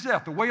sin is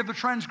death. The way of the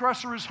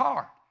transgressor is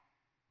hard.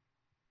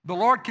 The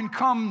Lord can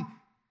come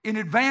in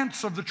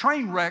advance of the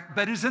train wreck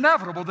that is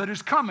inevitable, that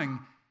is coming,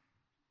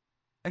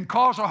 and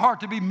cause a heart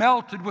to be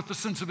melted with the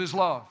sense of His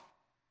love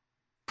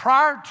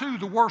prior to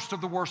the worst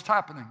of the worst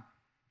happening.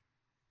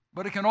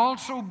 But it can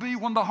also be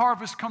when the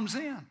harvest comes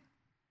in.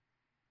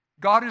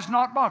 God is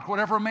not mocked.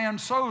 Whatever a man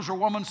sows or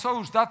woman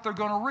sows, that they're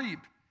going to reap.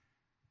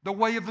 The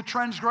way of the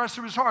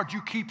transgressor is hard.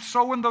 You keep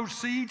sowing those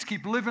seeds,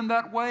 keep living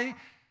that way,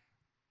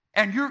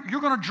 and you're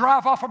going to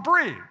drive off a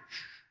bridge.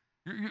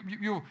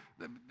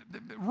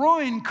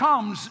 Ruin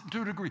comes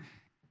to a degree.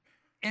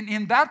 And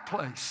in that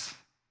place,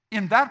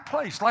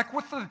 like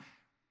with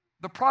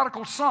the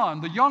prodigal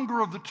son, the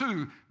younger of the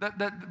two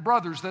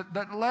brothers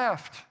that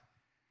left,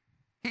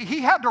 he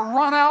had to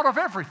run out of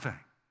everything.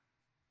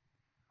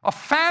 A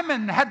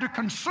famine had to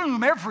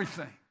consume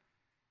everything.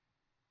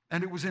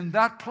 And it was in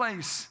that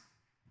place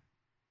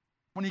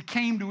when he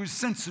came to his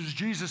senses,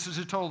 Jesus, as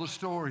he told the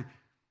story,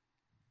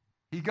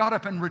 he got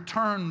up and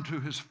returned to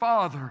his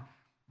father,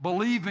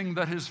 believing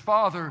that his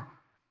father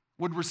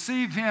would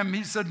receive him,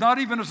 he said, not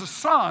even as a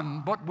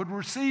son, but would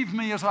receive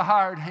me as a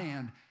hired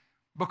hand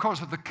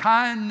because of the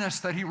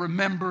kindness that he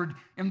remembered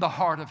in the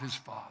heart of his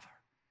father.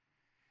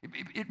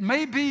 It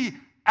may be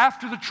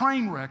after the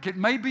train wreck, it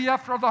may be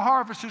after the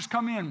harvest has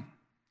come in,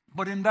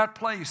 but in that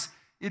place,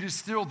 it is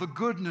still the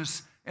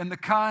goodness and the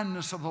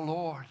kindness of the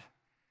Lord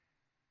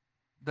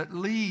that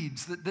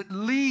leads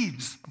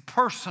a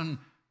person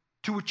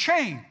to a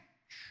change.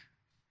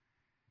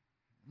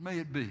 May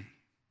it be.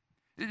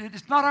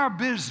 It's not our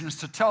business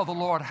to tell the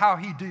Lord how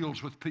He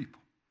deals with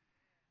people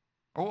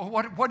or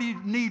what He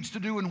needs to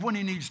do and when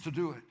He needs to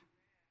do it.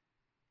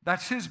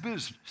 That's His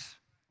business.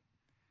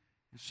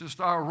 It's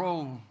just our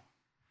role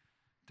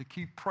to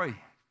keep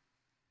praying.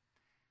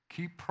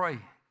 Keep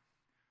praying.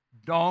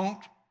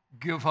 Don't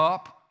give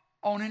up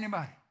on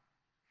anybody.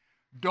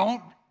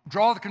 Don't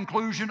draw the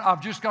conclusion,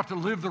 I've just got to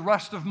live the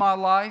rest of my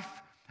life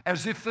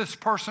as if this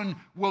person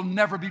will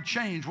never be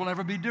changed, will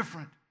never be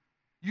different.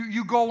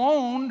 You go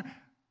on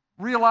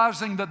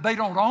realizing that they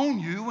don't own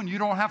you and you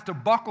don't have to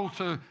buckle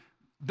to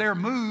their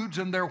moods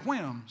and their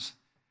whims.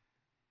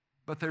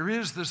 But there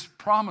is this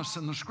promise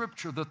in the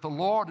Scripture that the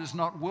Lord is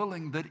not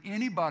willing that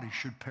anybody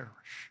should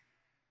perish,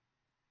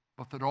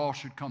 but that all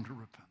should come to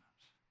repentance.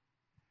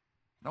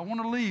 Now, I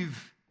want to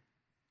leave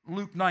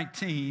Luke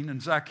 19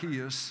 and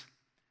Zacchaeus,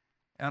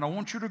 and I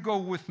want you to go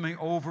with me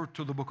over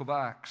to the book of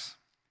Acts.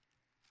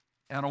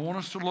 And I want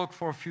us to look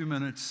for a few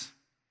minutes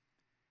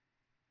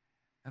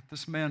at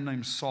this man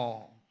named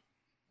Saul.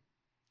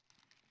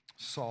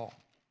 Saul.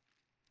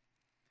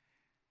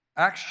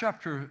 Acts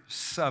chapter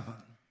 7.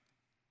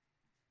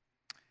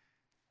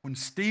 When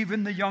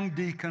Stephen, the young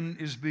deacon,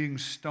 is being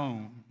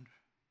stoned,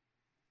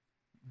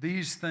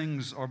 these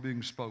things are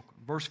being spoken.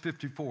 Verse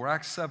 54,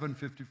 Acts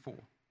 7:54.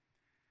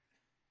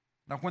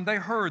 Now when they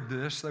heard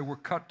this, they were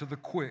cut to the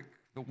quick.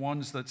 the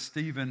ones that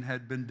Stephen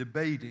had been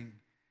debating,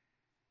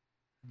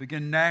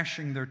 began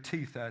gnashing their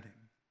teeth at him.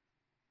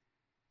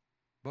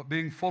 But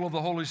being full of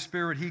the Holy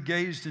Spirit, he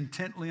gazed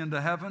intently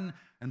into heaven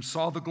and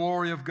saw the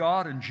glory of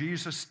God and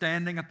Jesus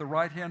standing at the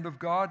right hand of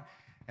God.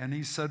 And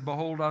he said,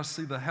 "Behold, I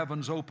see the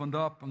heavens opened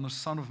up and the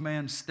Son of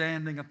Man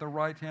standing at the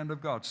right hand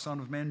of God." Son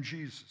of Man,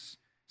 Jesus,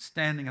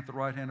 standing at the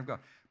right hand of God.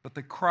 But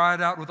they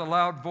cried out with a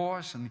loud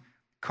voice and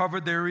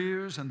covered their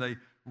ears, and they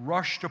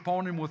rushed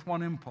upon him with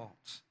one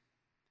impulse.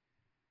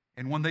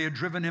 And when they had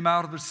driven him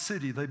out of the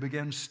city, they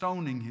began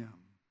stoning him.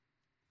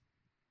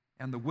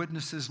 And the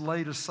witnesses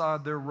laid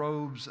aside their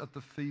robes at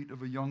the feet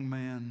of a young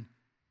man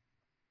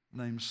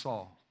named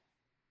Saul.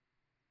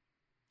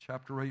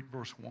 Chapter 8,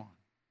 verse 1.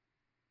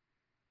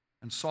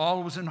 And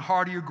Saul was in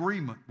hearty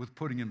agreement with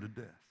putting him to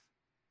death.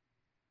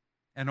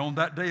 And on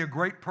that day a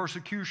great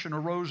persecution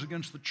arose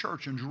against the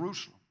church in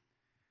Jerusalem.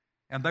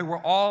 And they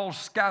were all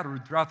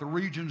scattered throughout the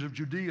regions of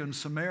Judea and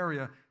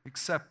Samaria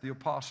except the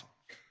apostles.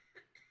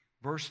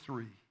 Verse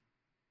 3.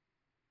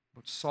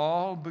 But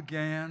Saul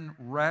began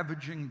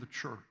ravaging the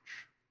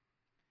church,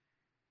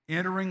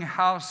 entering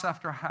house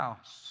after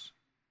house,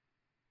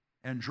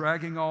 and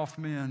dragging off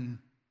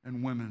men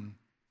and women.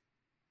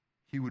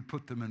 He would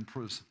put them in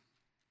prison.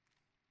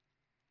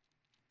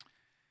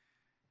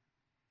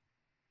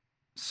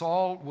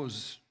 Saul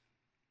was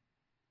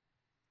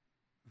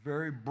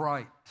very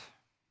bright.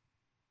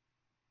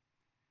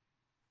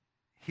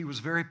 He was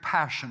very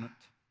passionate.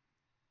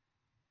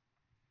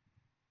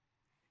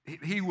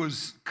 He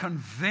was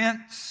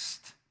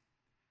convinced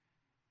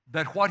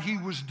that what he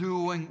was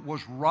doing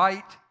was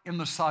right in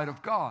the sight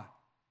of God.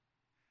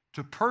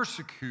 To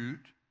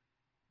persecute,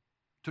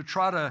 to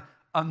try to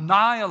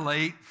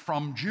annihilate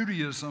from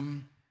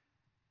Judaism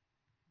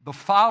the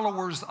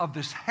followers of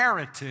this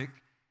heretic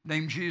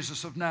named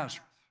Jesus of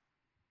Nazareth.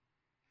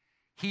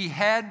 He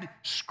had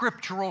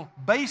scriptural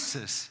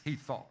basis, he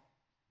thought,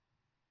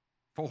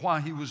 for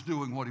why he was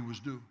doing what he was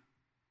doing.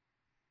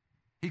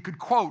 He could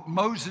quote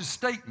Moses'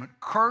 statement,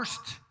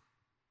 "Cursed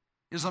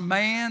is a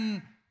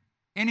man,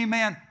 any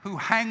man who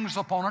hangs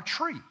upon a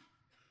tree."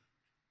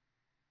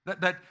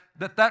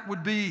 That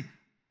would be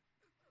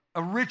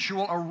a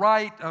ritual, a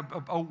rite,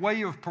 a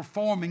way of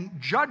performing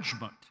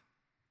judgment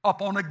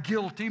upon a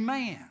guilty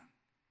man.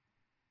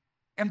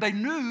 And they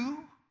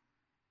knew,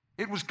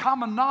 it was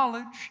common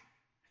knowledge,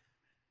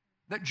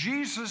 that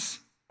Jesus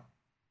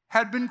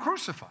had been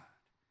crucified.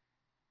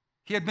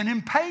 He had been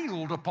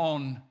impaled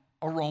upon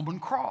a Roman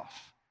cross.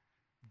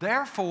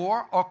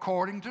 Therefore,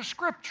 according to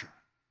Scripture,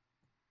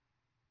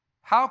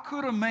 how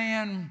could a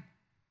man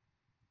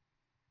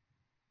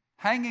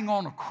hanging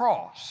on a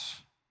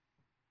cross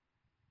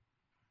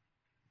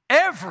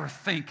ever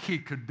think he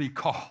could be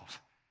called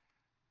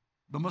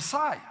the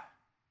Messiah?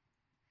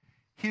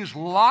 His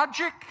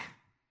logic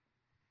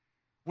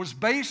was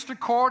based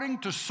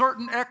according to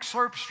certain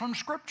excerpts from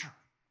Scripture.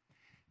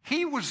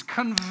 He was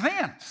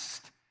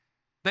convinced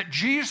that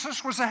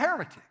Jesus was a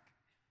heretic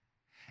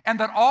and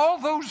that all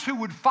those who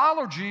would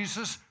follow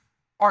Jesus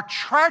are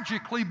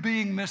tragically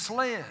being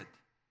misled.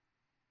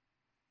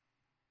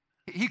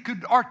 He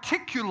could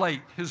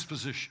articulate his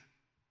position.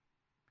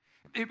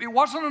 It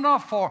wasn't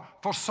enough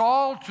for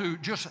Saul to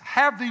just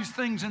have these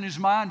things in his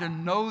mind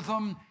and know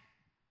them.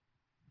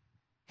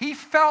 He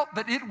felt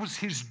that it was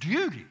his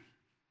duty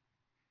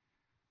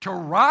to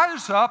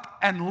rise up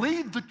and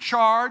lead the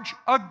charge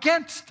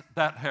against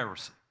that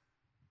heresy.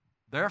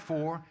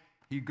 Therefore,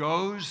 he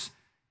goes,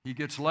 he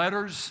gets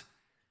letters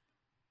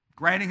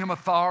granting him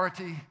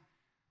authority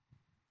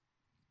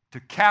to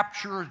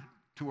capture,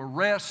 to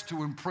arrest,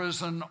 to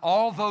imprison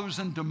all those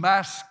in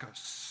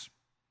Damascus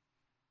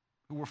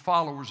who were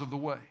followers of the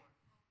way.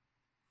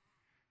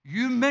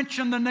 You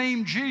mention the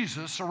name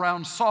Jesus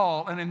around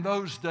Saul, and in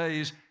those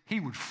days, he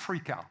would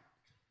freak out.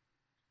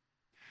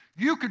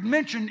 You could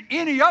mention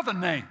any other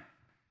name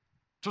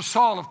to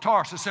Saul of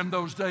Tarsus in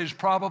those days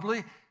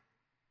probably,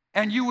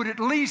 and you would at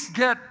least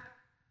get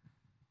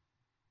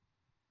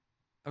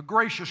a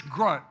gracious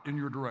grunt in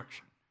your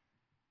direction.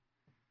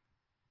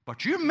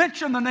 But you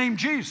mention the name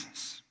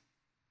Jesus,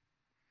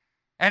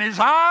 and his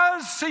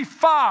eyes see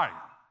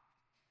fire,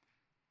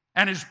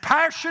 and his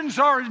passions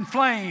are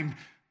inflamed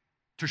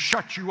to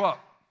shut you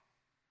up.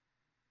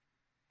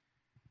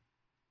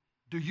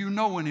 Do you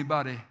know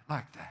anybody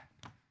like that?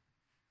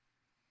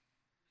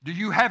 Do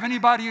you have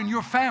anybody in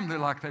your family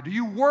like that? Do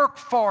you work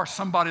for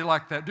somebody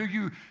like that? Do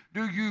you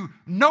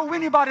know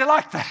anybody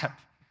like that?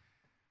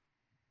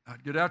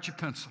 Get out your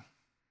pencil.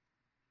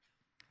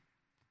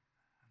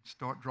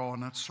 Start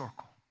drawing that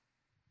circle.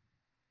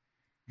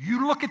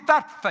 You look at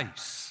that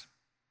face.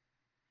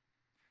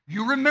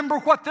 You remember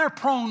what they're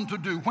prone to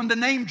do when the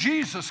name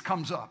Jesus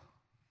comes up.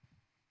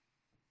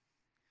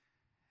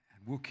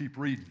 And we'll keep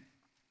reading.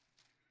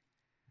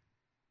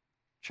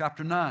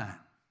 Chapter 9.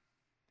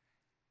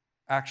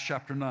 Acts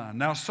chapter 9.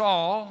 Now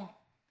Saul,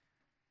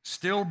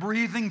 still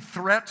breathing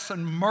threats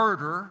and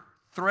murder,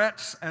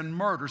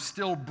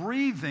 still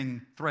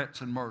breathing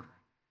threats and murder.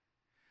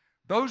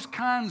 Those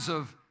kinds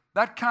of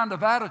that kind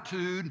of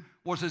attitude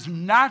was as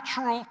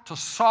natural to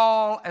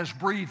Saul as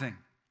breathing.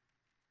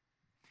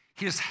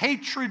 His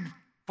hatred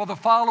for the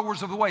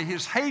followers of the way,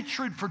 his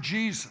hatred for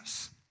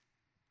Jesus,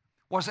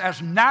 was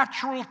as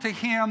natural to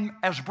him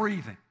as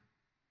breathing,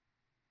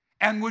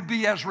 and would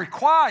be as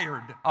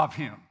required of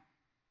him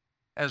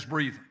as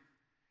breathing.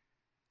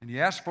 And he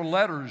asked for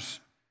letters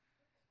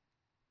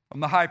from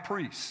the high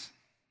priest,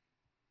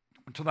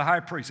 to the high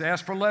priest. He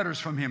asked for letters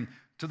from him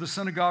to the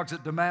synagogues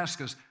at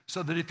Damascus,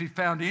 so that if he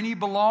found any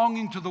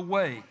belonging to the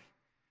way,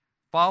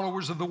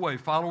 followers of the way,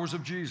 followers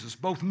of Jesus,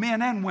 both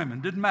men and women,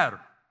 didn't matter,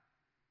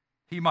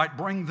 he might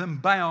bring them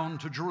bound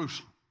to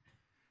Jerusalem.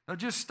 Now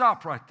just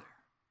stop right there.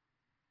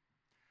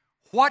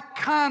 What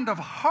kind of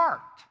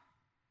heart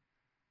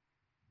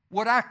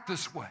would act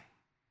this way?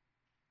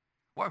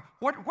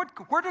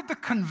 Where did the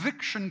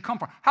conviction come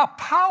from? How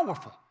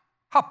powerful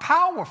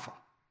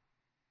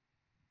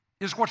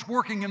is what's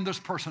working in this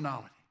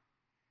personality?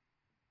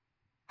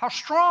 How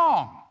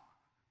strong,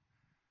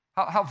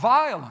 how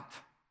violent.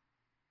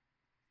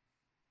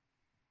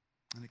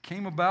 And it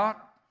came about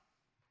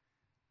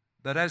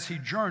that as he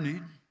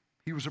journeyed,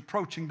 he was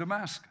approaching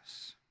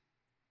Damascus.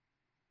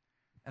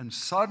 And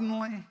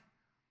suddenly,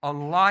 a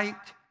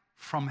light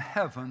from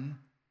heaven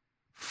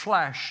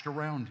flashed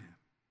around him.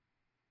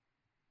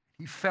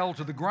 He fell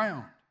to the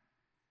ground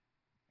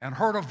and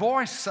heard a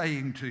voice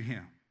saying to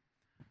him,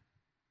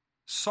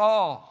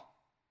 "Saul,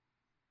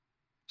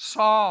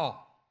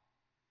 Saul,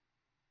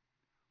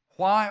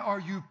 why are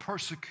you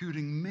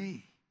persecuting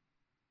me?"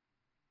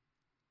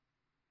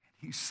 And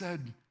he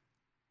said,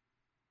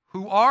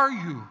 "Who are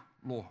you,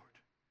 Lord?"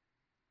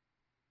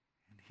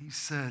 And he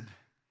said,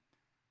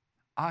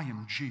 "I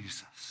am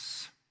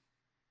Jesus.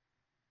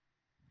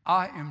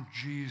 I am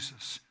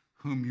Jesus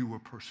whom you were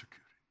persecuting.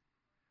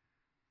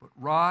 But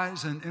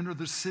rise and enter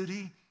the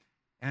city,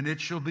 and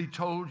it shall be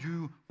told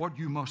you what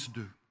you must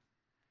do."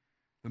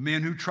 The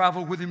men who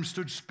traveled with him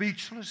stood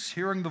speechless,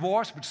 hearing the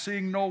voice, but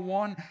seeing no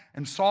one.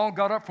 And Saul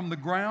got up from the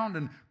ground,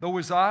 and though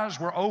his eyes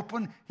were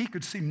open, he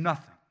could see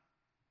nothing.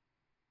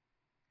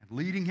 And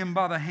leading him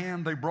by the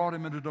hand, they brought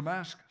him into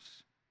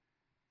Damascus.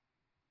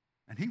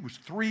 And he was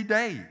 3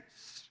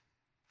 days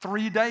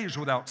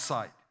without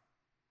sight,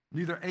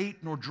 neither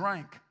ate nor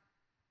drank.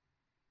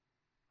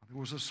 There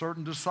was a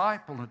certain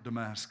disciple at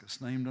Damascus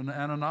named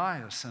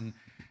Ananias, and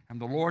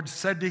the Lord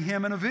said to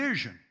him in a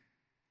vision,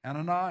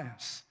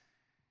 "Ananias."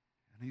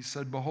 And he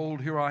said,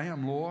 "Behold, here I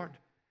am, Lord."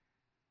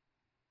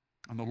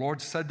 And the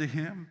Lord said to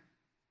him,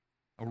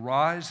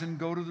 "Arise and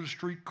go to the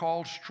street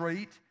called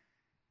Straight,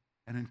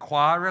 and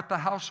inquire at the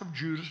house of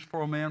Judas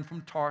for a man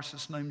from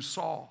Tarsus named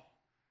Saul.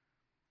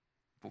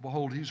 For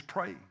behold, he's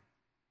praying.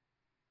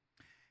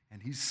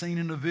 And he's seen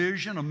in a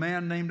vision a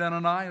man named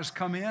Ananias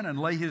come in and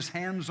lay his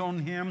hands on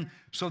him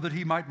so that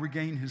he might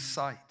regain his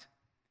sight.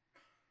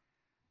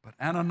 But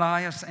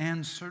Ananias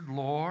answered,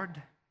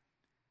 Lord,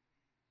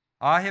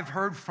 I have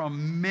heard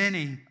from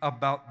many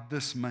about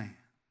this man,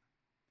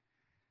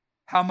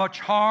 how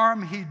much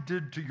harm he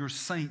did to your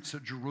saints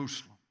at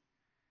Jerusalem.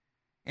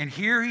 And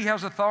here he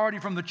has authority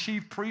from the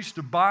chief priest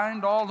to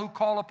bind all who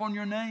call upon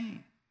your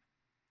name.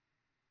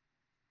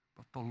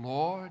 But the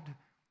Lord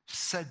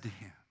said to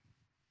him,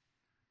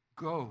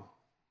 Go,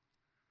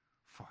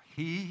 for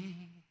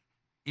he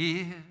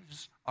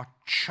is a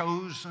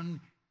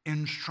chosen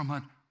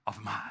instrument of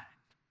mine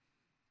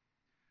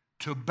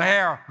to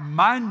bear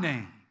my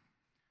name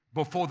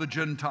before the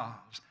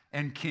Gentiles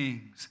and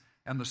kings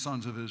and the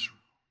sons of Israel.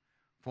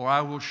 For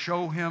I will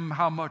show him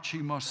how much he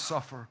must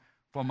suffer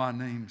for my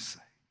name's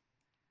sake.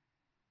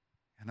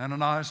 And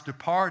Ananias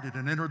departed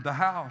and entered the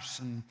house,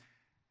 and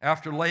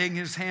after laying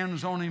his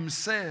hands on him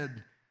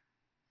said,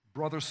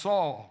 Brother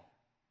Saul,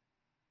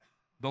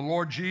 the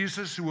Lord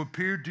Jesus, who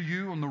appeared to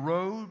you on the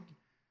road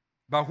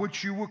by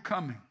which you were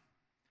coming,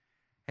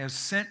 has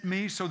sent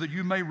me so that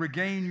you may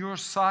regain your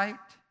sight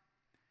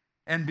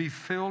and be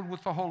filled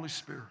with the Holy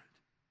Spirit.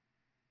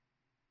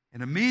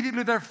 And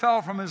immediately there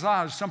fell from his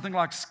eyes something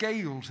like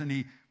scales, and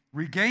he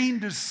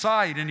regained his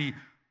sight, and he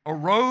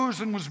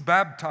arose and was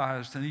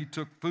baptized, and he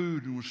took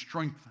food and was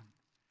strengthened.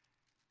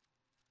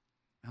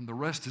 And the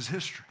rest is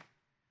history.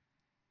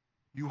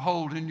 You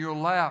hold in your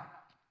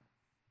lap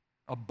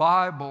a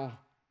Bible,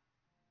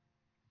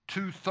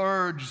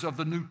 2/3 of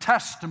the New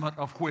Testament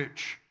of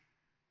which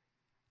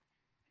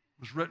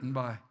was written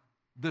by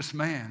this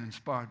man,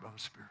 inspired by the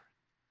Spirit.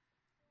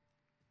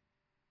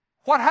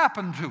 What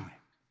happened to him?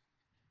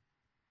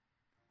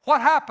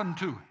 What happened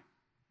to him?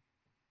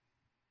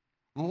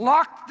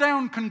 Locked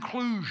down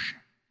conclusions,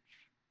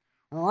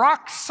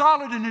 rock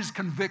solid in his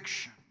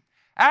conviction,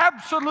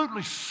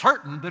 absolutely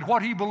certain that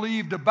what he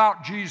believed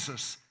about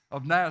Jesus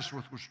of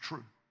Nazareth was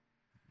true.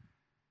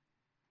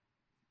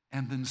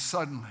 And then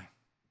suddenly,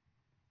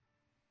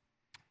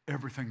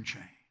 everything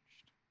changed.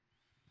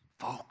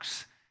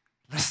 Folks,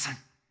 listen,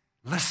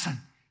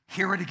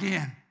 hear it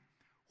again.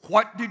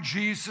 What did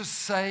Jesus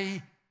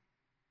say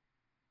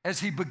as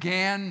he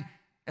began,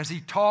 as he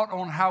taught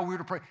on how we were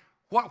to pray?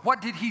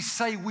 What did he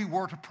say we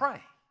were to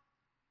pray?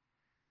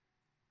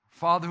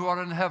 Father who art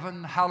in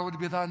heaven, hallowed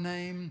be thy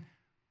name.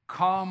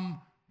 come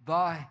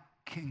thy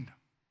kingdom.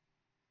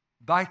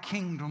 Thy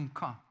kingdom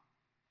come.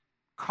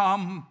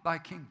 Come thy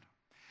kingdom.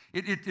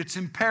 It's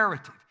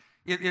imperative.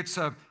 It's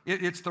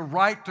the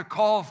right to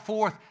call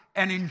forth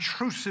an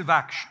intrusive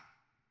action.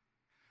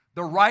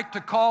 The right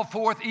to call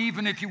forth,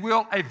 even if you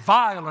will, a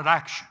violent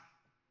action.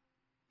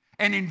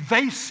 An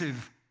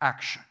invasive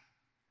action.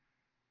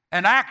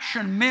 An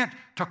action meant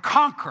to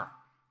conquer.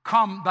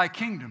 Come thy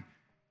kingdom.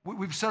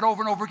 We've said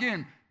over and over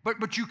again,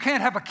 but you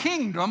can't have a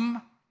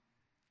kingdom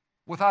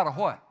without a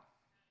what?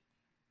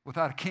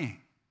 Without a king.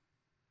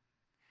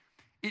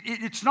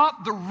 It's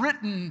not the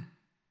written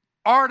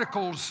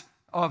articles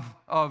of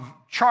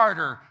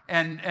charter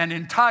and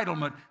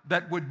entitlement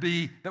that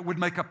would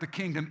make up the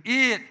kingdom.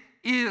 It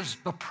is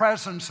the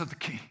presence of the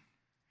king.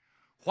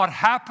 What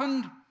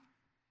happened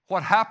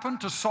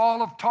to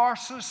Saul of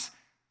Tarsus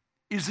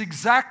is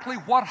exactly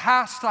what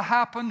has to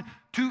happen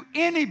to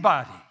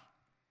anybody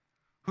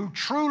who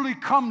truly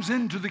comes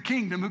into the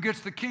kingdom, who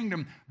gets the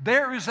kingdom.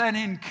 There is an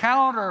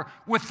encounter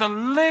with the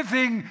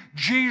living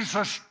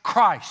Jesus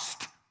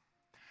Christ.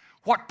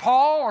 What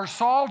Paul or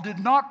Saul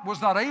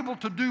was not able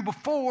to do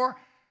before,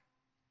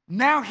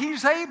 now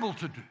he's able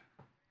to do.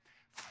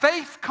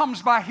 Faith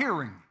comes by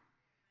hearing,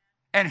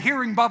 and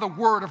hearing by the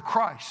word of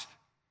Christ.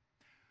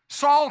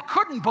 Saul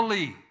couldn't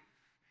believe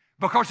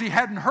because he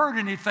hadn't heard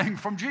anything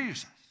from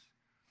Jesus.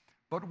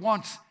 But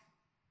once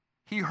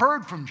he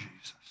heard from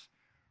Jesus,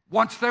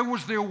 once there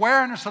was the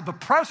awareness of the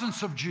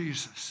presence of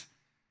Jesus,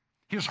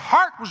 his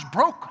heart was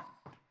broken.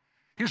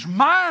 His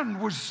mind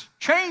was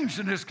changed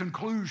in his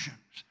conclusions.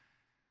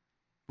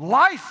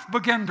 Life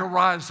began to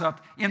rise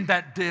up in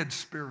that dead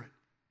spirit,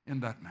 in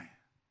that man.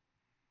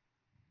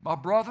 My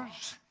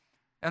brothers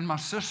and my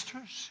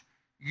sisters,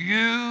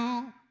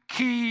 you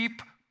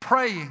keep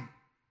praying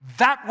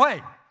that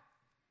way.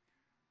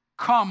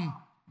 Come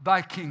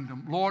thy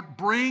kingdom. Lord,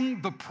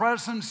 bring the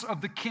presence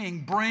of the King.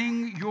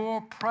 Bring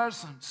your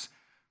presence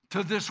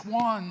to this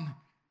one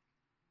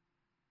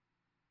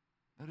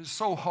that is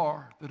so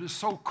hard, that is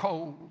so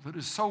cold, that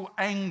is so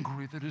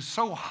angry, that is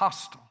so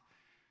hostile.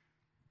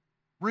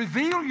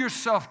 Reveal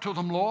yourself to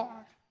them, Lord.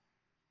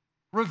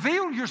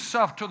 Reveal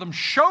yourself to them.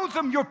 Show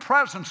them your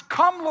presence.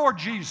 Come, Lord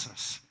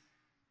Jesus.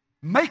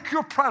 Make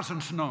your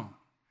presence known.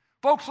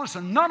 Folks,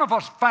 listen, none of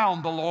us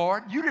found the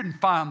Lord. You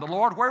didn't find the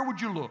Lord. Where would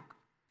you look?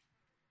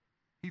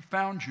 He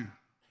found you.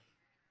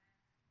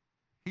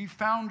 He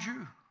found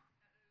you.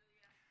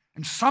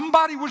 And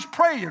somebody was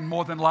praying,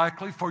 more than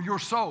likely, for your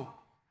soul.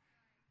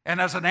 And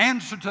as an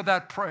answer to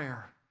that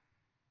prayer,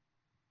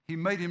 he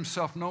made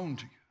himself known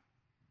to you.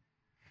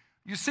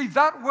 You see,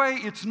 that way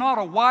it's not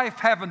a wife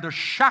having to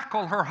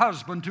shackle her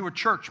husband to a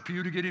church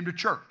pew to get him to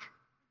church.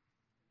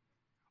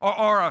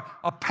 Or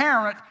a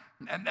parent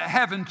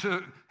having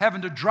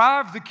to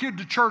drive the kid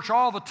to church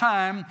all the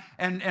time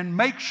and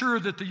make sure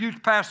that the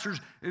youth pastor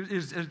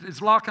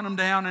is locking them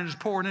down and is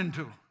pouring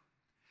into them.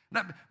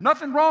 Now,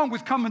 nothing wrong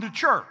with coming to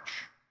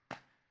church.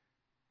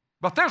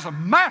 But there's a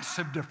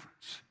massive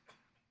difference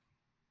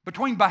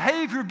between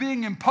behavior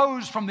being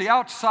imposed from the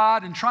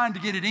outside and trying to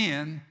get it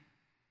in,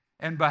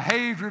 and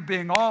behavior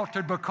being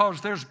altered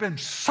because there's been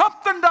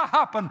something to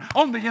happen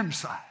on the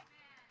inside.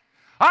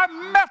 I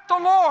met the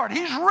Lord.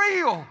 He's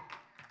real.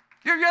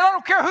 I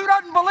don't care who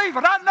doesn't believe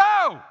it. I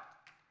know.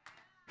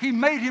 He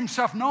made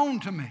himself known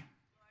to me.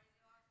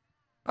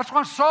 That's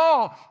why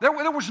Saul, there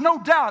was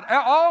no doubt.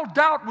 All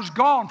doubt was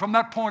gone from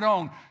that point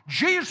on.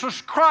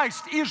 Jesus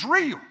Christ is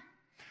real.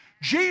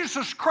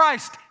 Jesus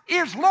Christ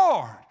is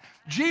Lord.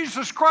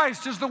 Jesus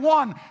Christ is the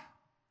one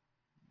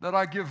that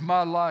I give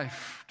my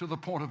life to the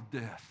point of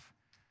death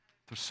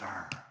to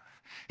serve.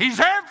 He's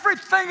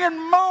everything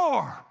and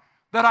more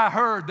that I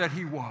heard that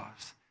he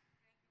was.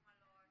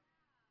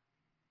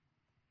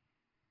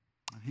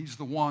 And he's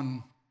the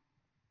one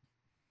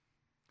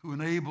who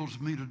enables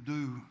me to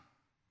do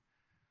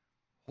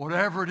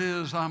whatever it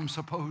is I'm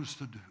supposed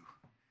to do,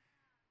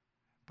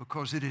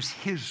 because it is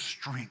his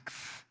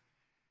strength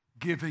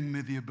giving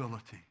me the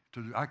ability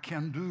to do. I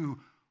can do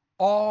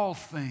all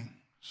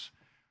things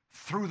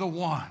through the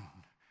one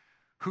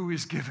who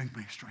is giving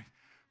me strength.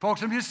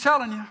 Folks, I'm just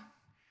telling you,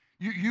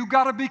 you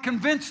got to be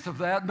convinced of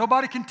that.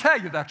 Nobody can tell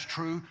you that's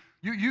true.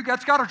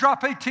 That's got to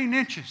drop 18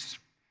 inches.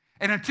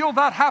 And until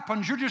that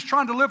happens, you're just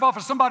trying to live off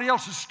of somebody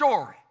else's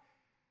story.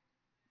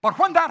 But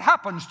when that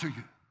happens to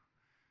you,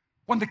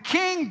 when the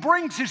King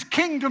brings his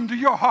kingdom to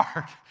your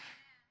heart,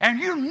 and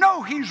you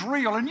know he's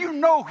real and you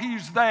know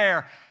he's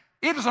there,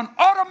 it is an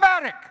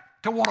automatic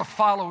to want to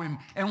follow him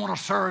and want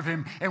to serve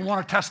him and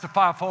want to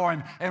testify for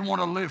him and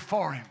want to live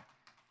for him.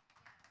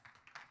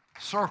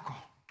 Circle.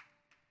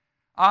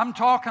 I'm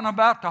talking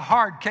about the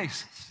hard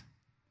cases.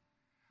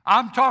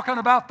 I'm talking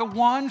about the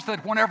ones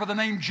that whenever the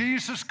name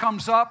Jesus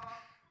comes up,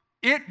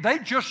 they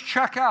just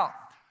check out.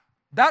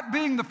 That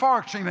being the far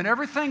extreme, and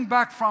everything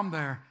back from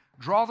there,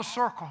 draw the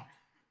circle.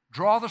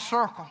 Draw the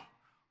circle.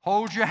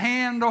 Hold your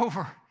hand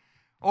over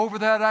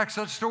that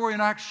story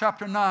in Acts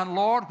chapter 9.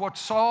 Lord, what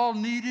Saul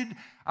needed,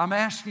 I'm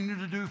asking you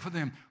to do for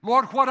them.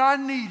 Lord, what I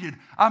needed,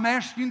 I'm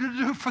asking you to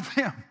do for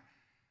them.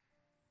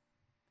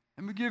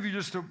 Let me give you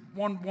just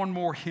one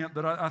more hint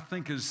that I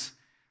think is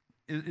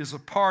a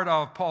part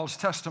of Paul's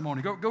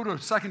testimony. Go to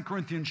 2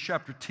 Corinthians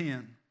chapter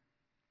 10.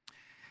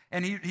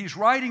 And he's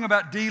writing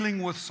about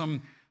dealing with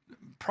some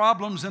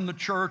problems in the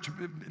church,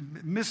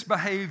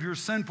 misbehavior,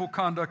 sinful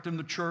conduct in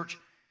the church.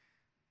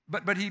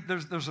 But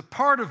there's a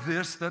part of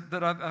this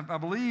that I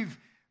believe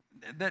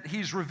that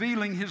he's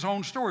revealing his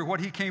own story, what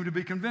he came to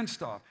be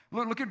convinced of.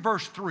 Look at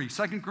verse 3,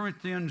 2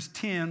 Corinthians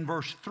 10,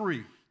 verse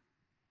 3.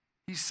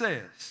 He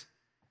says,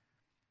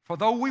 "For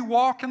though we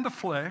walk in the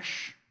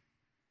flesh,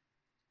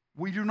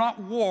 we do not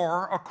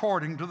war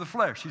according to the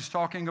flesh." He's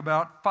talking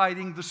about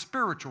fighting the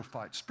spiritual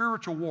fight,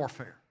 spiritual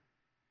warfare.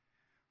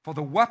 "For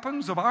the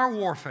weapons of our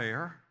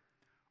warfare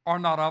are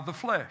not of the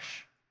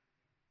flesh,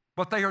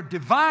 but they are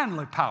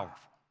divinely powerful."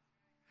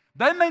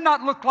 They may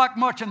not look like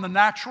much in the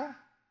natural.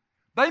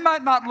 They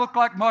might not look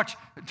like much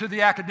to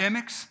the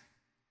academics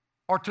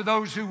or to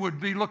those who would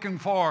be looking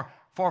for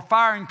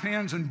firing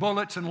pins and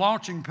bullets and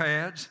launching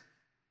pads.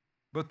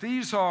 But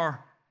these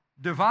are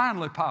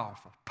divinely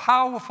powerful.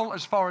 Powerful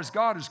as far as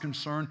God is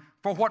concerned.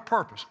 For what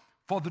purpose?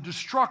 For the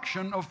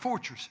destruction of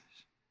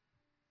fortresses.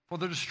 For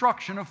the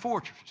destruction of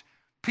fortresses.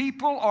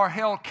 People are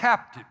held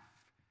captive.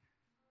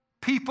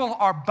 People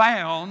are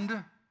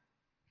bound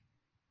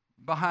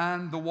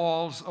behind the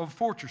walls of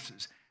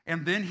fortresses.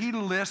 And then he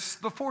lists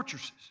the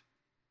fortresses.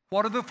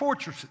 What are the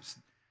fortresses?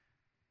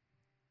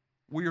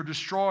 We are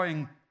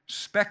destroying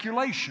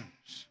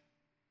speculations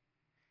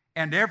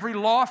and every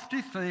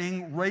lofty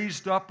thing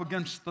raised up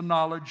against the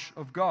knowledge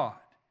of God.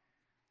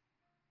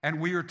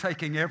 And we are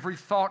taking every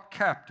thought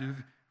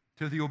captive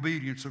to the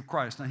obedience of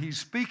Christ. Now he's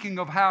speaking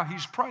of how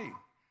he's praying.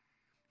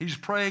 He's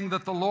praying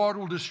that the Lord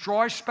will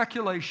destroy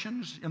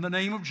speculations in the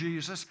name of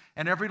Jesus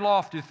and every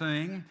lofty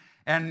thing,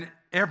 and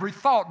every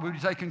thought will be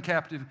taken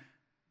captive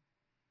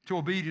to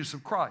obedience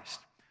of Christ.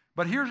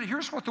 But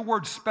here's what the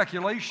word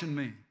speculation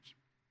means.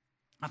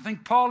 I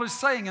think Paul is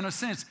saying, in a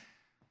sense,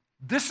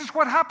 this is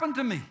what happened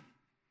to me.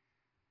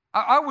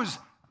 I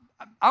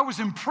was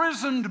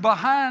imprisoned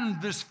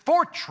behind this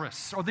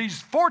fortress, or these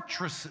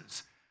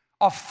fortresses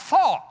of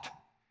thought.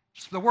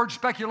 So the word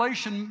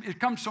speculation,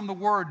 it comes from the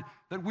word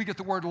that we get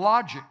the word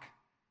logic.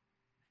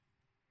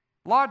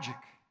 Logic.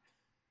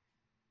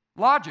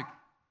 Logic.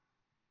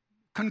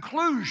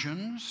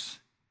 Conclusions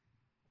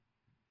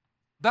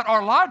that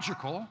are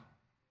logical,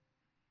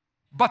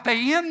 but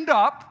they end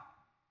up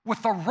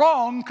with the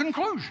wrong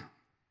conclusion.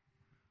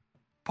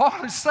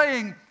 Paul is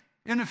saying,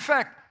 in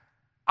effect,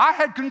 I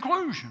had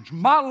conclusions.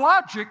 My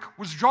logic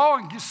was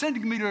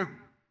sending me to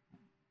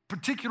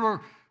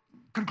particular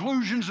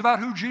conclusions about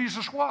who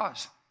Jesus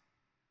was.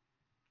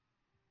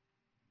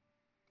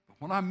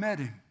 But when I met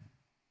him,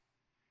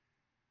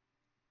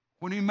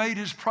 when he made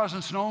his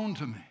presence known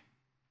to me,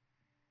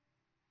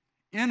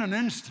 in an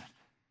instant,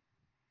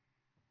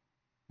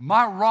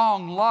 my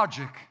wrong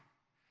logic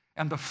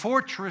and the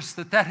fortress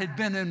that had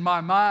been in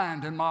my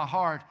mind and my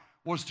heart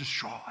was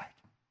destroyed.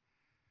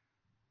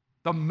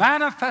 The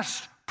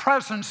manifest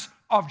presence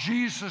of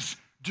Jesus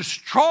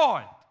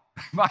destroyed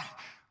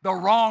the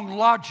wrong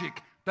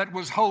logic that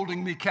was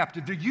holding me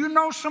captive. Do you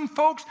know some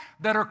folks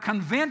that are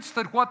convinced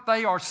that what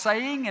they are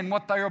saying and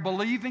what they are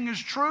believing is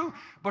true,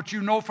 but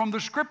you know from the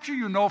Scripture,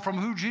 you know from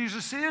who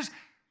Jesus is,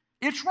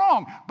 it's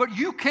wrong, but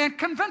you can't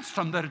convince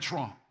them that it's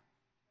wrong.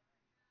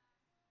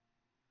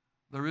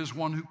 There is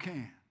one who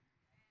can.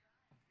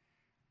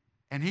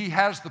 And he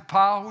has the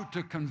power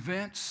to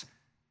convince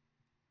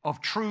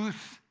of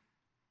truth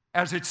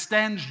as it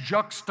stands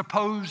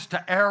juxtaposed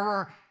to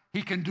error.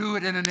 He can do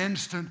it in an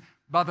instant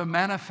by the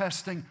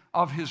manifesting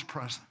of his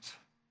presence.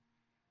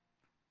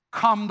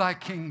 Come thy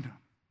kingdom.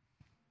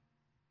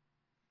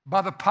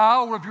 By the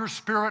power of your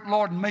Spirit,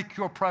 Lord, make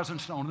your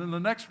presence known. And then the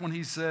next one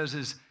he says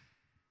is,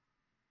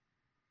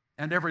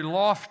 and every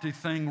lofty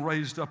thing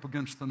raised up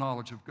against the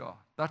knowledge of God.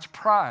 That's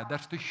pride.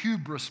 That's the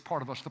hubris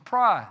part of us, the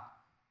pride.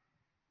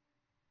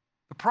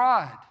 The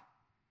pride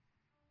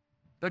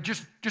that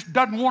just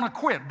doesn't want to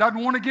quit, doesn't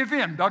want to give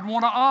in, doesn't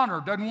want to honor,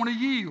 doesn't want to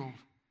yield.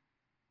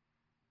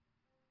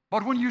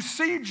 But when you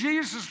see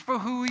Jesus for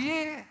who he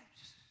is,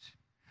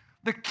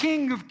 the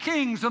King of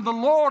kings and the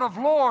Lord of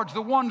lords,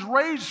 the ones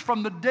raised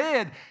from the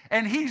dead,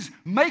 and he's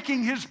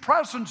making his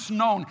presence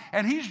known,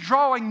 and he's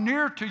drawing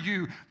near to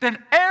you,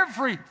 then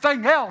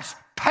everything else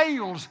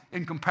pales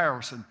in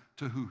comparison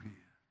to who he is.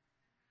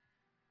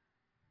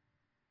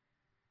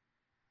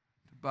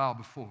 To bow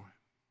before him,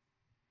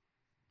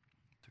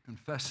 to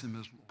confess him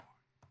as Lord.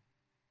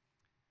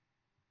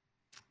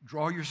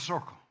 Draw your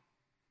circle.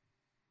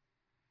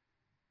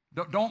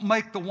 Don't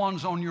make the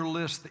ones on your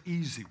list the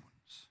easy ones.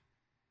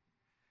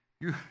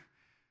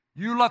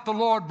 You let the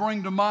Lord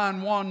bring to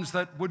mind ones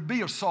that would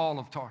be a Saul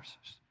of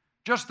Tarsus.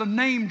 Just the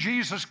name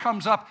Jesus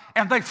comes up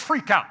and they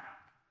freak out.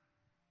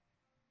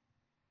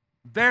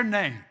 Their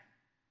name.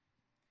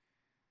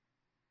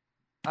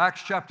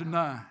 Acts chapter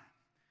 9,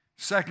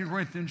 2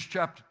 Corinthians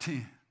chapter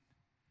 10.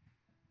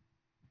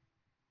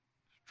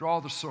 Draw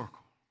the circle.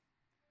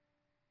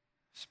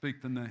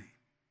 Speak the name.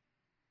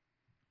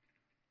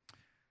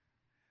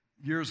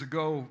 Years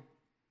ago,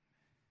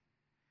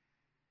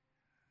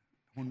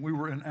 when we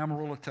were in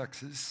Amarillo,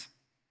 Texas,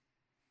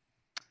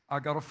 I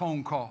got a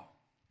phone call.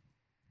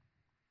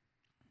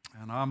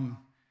 And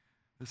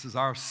this is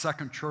our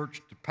second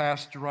church to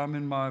pastor. I'm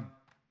in my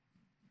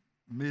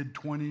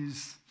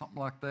mid-20s, something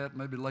like that,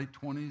 maybe late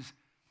 20s.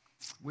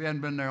 We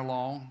hadn't been there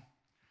long.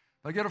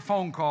 I get a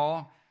phone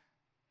call,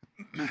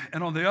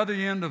 and on the other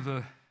end of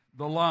the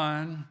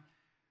line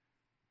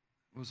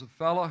was a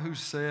fellow who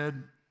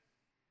said,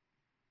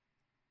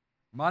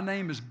 "My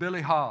name is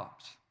Billy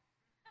Hobbs."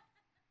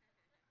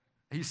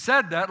 He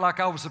said that like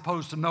I was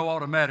supposed to know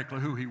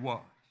automatically who he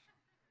was.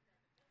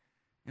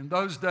 In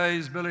those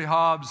days, Billy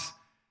Hobbs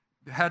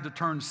had to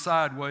turn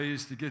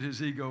sideways to get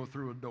his ego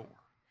through a door.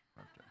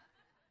 Right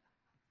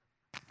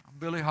there. I'm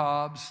Billy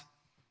Hobbs,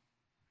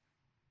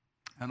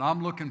 and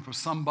I'm looking for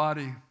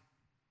somebody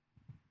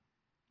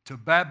to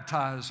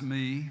baptize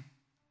me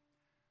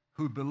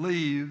who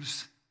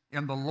believes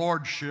in the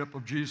lordship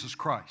of Jesus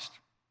Christ.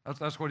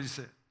 That's what he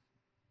said.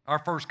 Our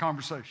first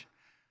conversation.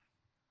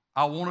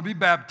 I want to be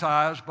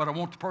baptized, but I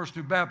want the person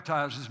who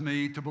baptizes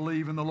me to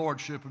believe in the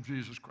lordship of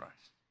Jesus Christ.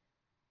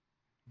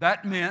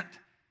 That meant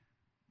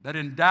that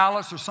in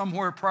Dallas or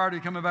somewhere prior to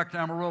coming back to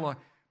Amarillo,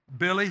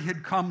 Billy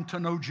had come to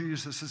know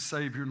Jesus as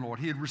Savior and Lord.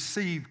 He had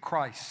received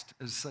Christ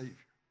as Savior.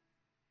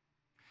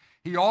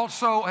 He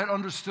also had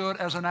understood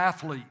as an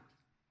athlete.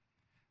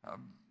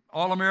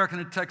 All-American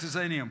at Texas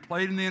A&M,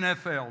 played in the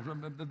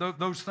NFL.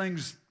 Those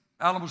things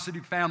Alamo City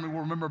family will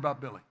remember about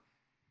Billy.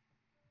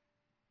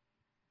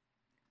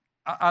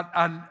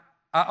 I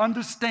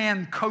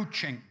understand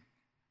coaching.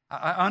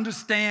 I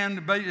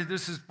understand,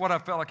 this is what I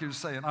felt like he was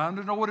saying. I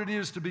know what it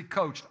is to be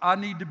coached. I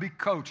need to be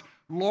coached.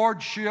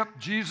 Lordship,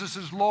 Jesus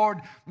is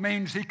Lord,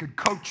 means he could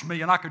coach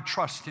me and I could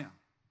trust him.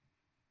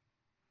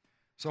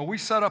 So we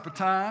set up a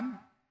time,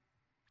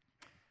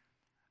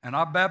 and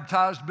I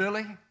baptized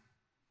Billy,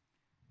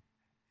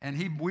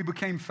 and we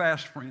became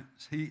fast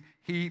friends.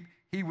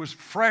 He was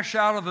fresh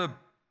out of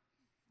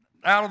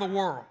the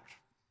world.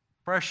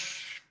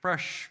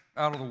 Fresh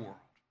out of the world.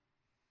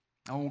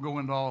 I won't go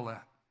into all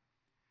that.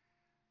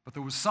 But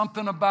there was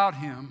something about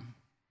him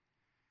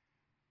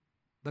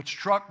that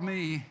struck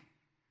me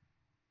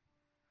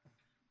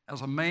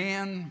as a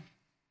man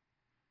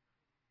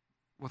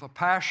with a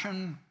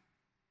passion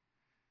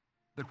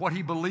that what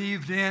he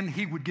believed in,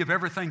 he would give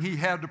everything he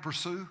had to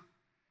pursue.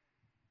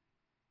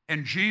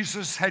 And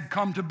Jesus had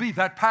come to be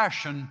that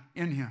passion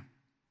in him.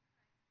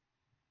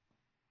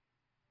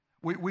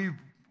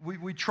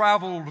 We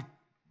traveled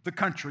the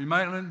country,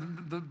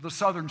 the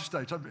southern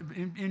states,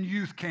 in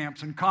youth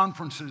camps and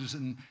conferences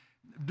and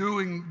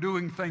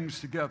doing things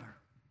together.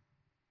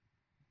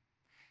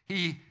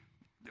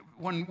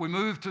 When we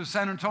moved to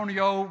San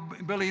Antonio,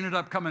 Billy ended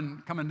up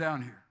coming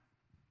down here.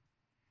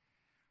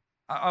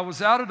 I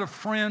was out at a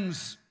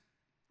friend's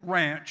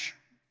ranch,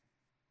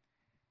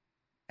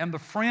 and the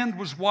friend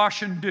was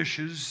washing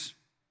dishes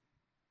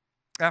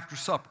after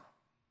supper.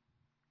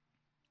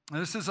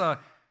 Now,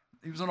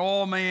 he was an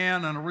oil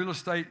man and a real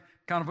estate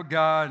kind of a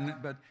guy,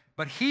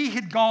 but he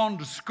had gone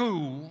to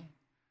school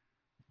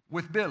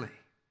with Billy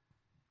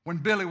when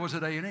Billy was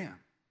at A&M.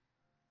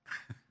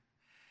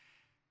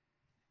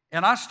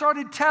 And I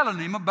started telling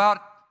him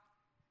about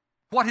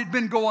what had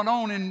been going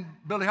on in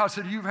Billy Hobbs.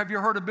 I said, have you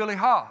heard of Billy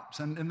Hobbs?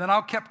 And then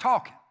I kept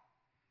talking.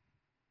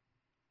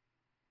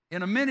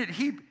 In a minute,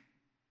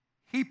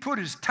 he put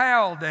his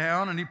towel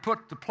down and he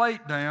put the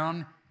plate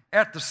down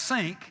at the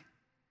sink,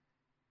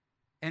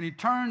 and he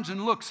turns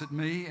and looks at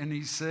me and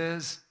he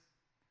says,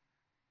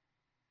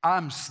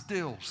 "I'm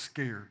still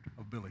scared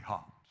of Billy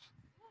Hobbs."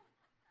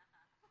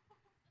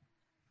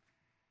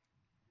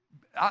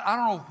 I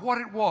don't know what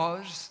it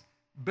was.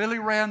 Billy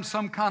ran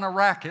some kind of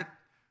racket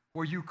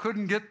where you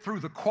couldn't get through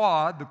the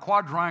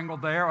quadrangle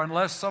there,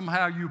 unless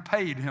somehow you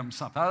paid him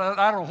something.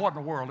 I don't know what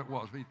in the world it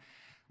was.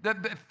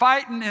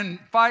 Fighting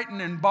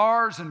in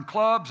bars and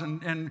clubs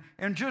and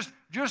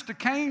just a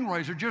cane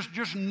raiser,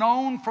 just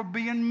known for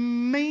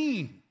being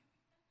mean.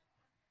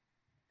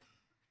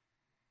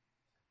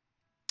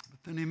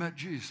 But then he met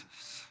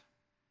Jesus.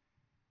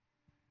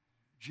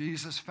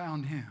 Jesus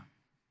found him.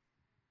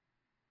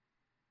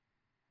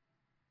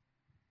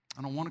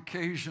 And on one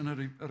occasion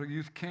at a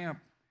youth camp,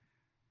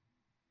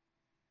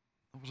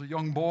 there was a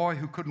young boy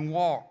who couldn't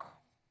walk,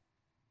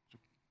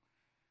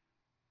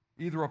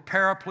 either a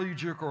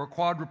paraplegic or a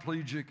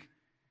quadriplegic,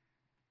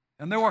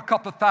 and there were a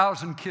couple of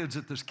thousand kids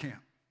at this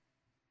camp.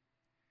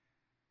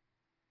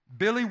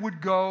 Billy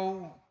would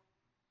go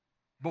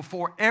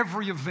before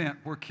every event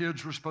where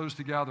kids were supposed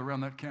to gather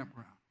around that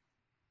campground,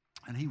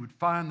 and he would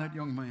find that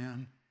young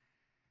man,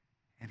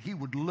 and he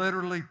would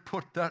literally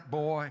put that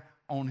boy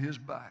on his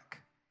back.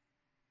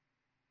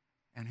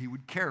 And he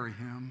would carry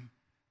him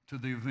to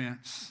the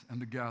events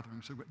and the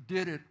gatherings. So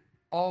did it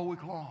all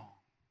week long.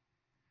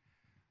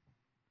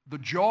 The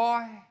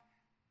joy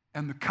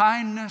and the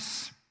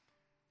kindness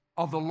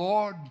of the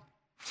Lord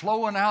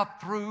flowing out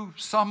through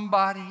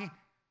somebody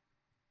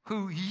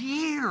who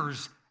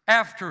years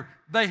after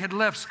they had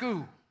left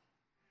school,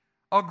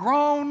 a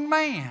grown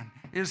man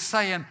is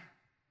saying,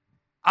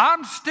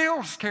 "I'm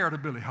still scared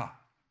of Billy Hobbs."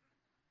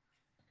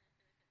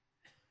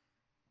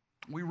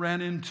 we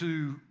ran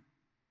into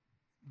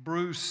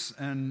Bruce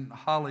and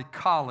Holly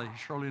Colley.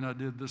 Shirley and I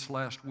did this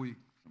last week.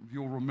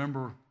 You'll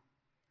remember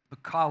the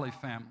Colley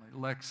family,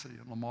 Lexi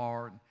and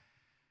Lamar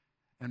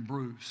and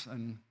Bruce.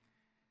 And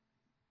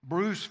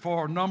Bruce,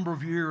 for a number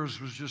of years,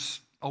 was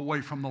just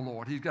away from the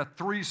Lord. He's got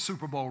 3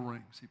 Super Bowl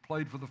rings. He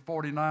played for the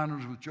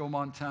 49ers with Joe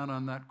Montana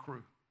and that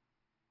crew.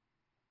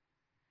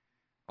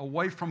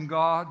 Away from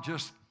God,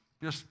 just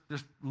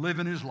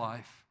living his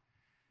life.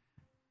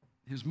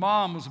 His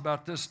mom was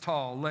about this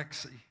tall,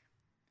 Lexi,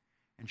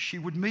 and she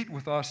would meet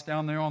with us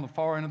down there on the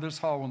far end of this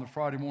hall on the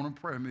Friday morning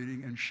prayer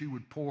meeting, and she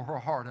would pour her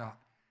heart out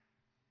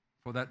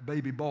for that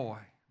baby boy,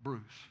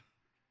 Bruce.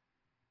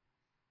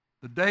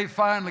 The day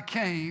finally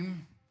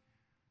came,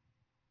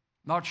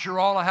 not sure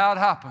all of how it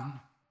happened,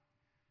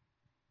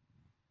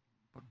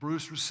 but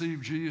Bruce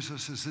received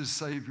Jesus as his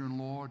Savior and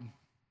Lord.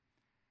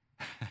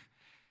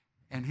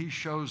 And he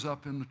shows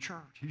up in the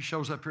church. He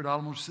shows up here at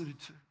Alamo City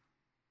too.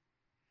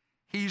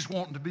 He's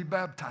wanting to be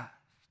baptized.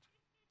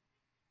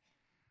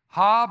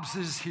 Hobbs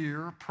is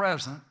here,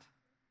 present,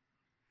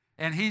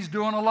 and he's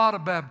doing a lot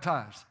of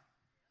baptizing.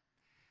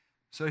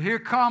 So here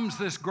comes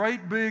this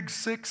great big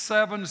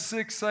 6'7",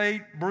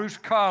 6'8" Bruce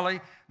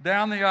Colley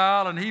down the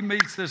aisle, and he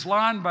meets this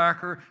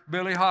linebacker,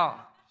 Billy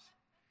Hobbs.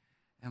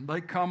 And they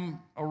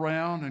come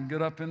around and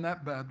get up in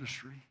that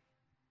baptistry.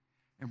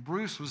 And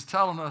Bruce was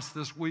telling us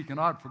this week, and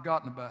I'd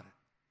forgotten about it.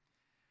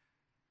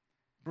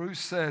 Bruce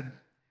said,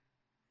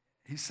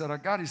 he said,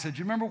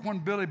 you remember when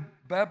Billy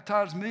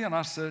baptized me? And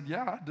I said,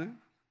 yeah, I do.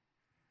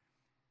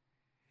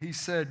 He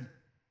said,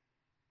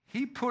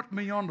 he put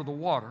me under the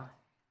water,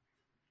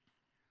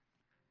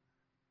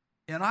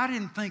 and I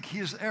didn't think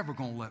he was ever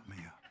going to let me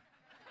up.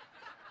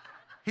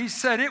 He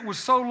said it was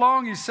so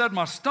long, he said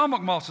my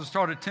stomach muscles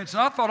started tensing.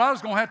 I thought I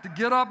was going to have to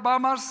get up by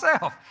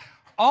myself,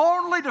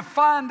 only to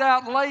find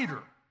out later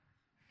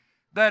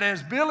that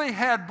as Billy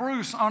had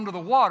Bruce under the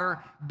water,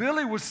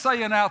 Billy was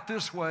saying out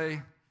this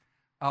way,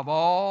 I've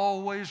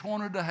always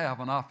wanted to have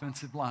an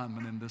offensive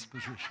lineman in this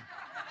position.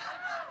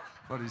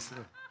 That's what he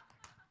said.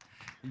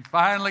 He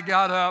finally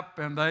got up,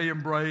 and they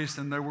embraced,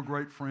 and they were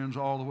great friends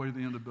all the way to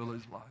the end of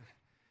Billy's life.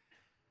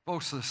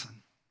 Folks, listen.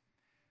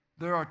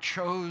 There are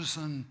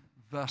chosen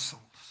vessels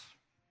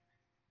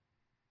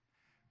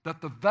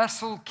that the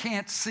vessel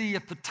can't see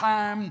at the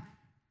time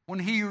when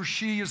he or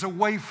she is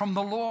away from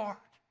the Lord.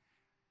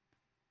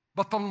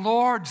 But the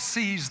Lord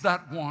sees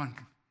that one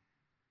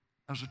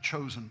as a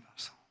chosen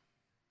vessel.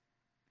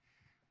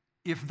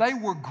 If they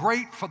were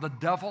great for the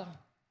devil,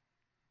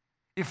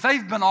 if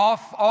they've been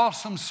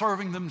awesome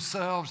serving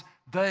themselves,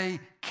 they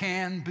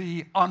can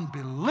be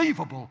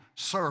unbelievable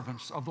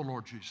servants of the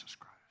Lord Jesus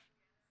Christ.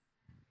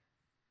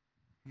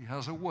 He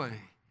has a way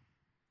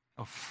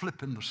of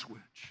flipping the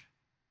switch.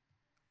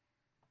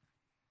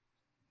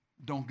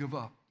 Don't give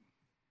up.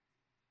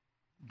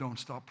 Don't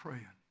stop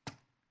praying.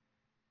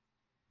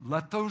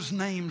 Let those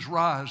names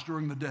rise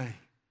during the day.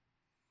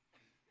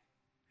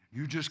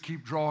 You just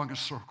keep drawing a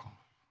circle.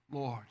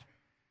 Lord,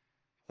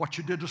 what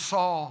you did to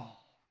Saul,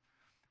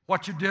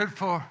 what you did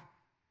for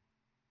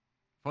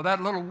that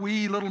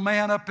wee little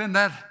man up in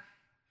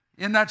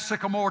that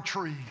sycamore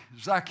tree,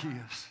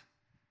 Zacchaeus,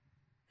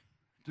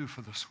 do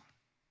for this one.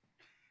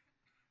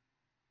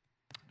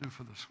 Do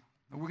for this one.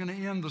 Now, we're going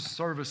to end the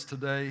service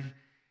today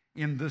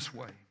in this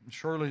way. And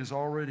Shirley has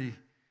already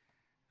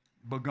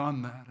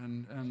begun that,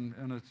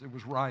 and it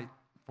was right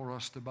for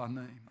us to by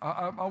name.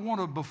 I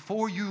want to,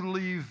 before you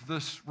leave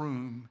this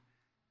room,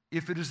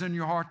 if it is in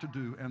your heart to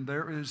do, and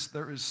there is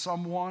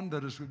someone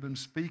that, as we've been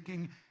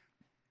speaking,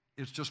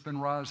 it's just been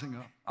rising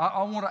up.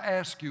 I want to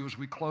ask you as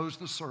we close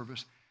the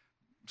service,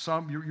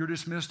 you're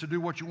dismissed to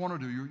do what you want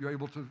to do.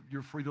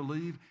 You're free to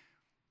leave.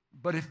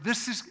 But if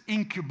this is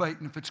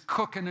incubating, if it's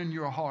cooking in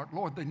your heart,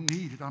 Lord, they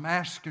need it. I'm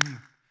asking you,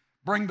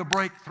 bring the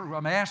breakthrough.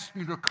 I'm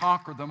asking you to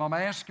conquer them. I'm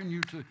asking you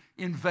to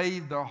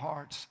invade their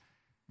hearts.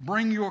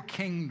 Bring your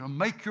kingdom.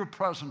 Make your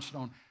presence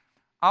known.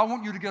 I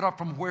want you to get up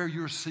from where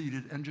you're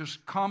seated and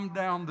just come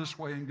down this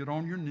way and get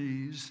on your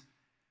knees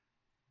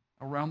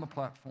around the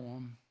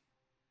platform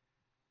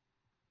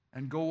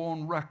and go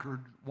on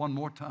record one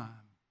more time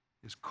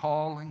is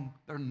calling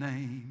their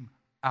name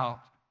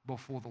out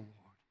before the Lord.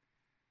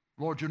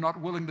 Lord, you're not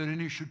willing that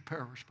any should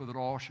perish, but that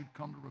all should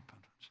come to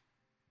repentance.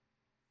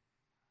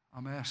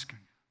 I'm asking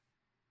you,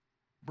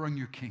 bring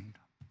your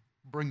kingdom.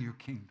 Bring your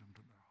kingdom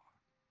to their heart.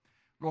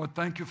 Lord,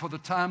 thank you for the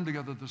time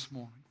together this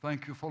morning.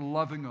 Thank you for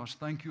loving us.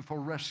 Thank you for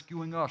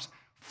rescuing us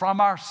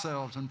from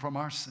ourselves and from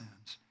our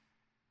sins.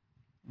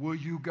 Will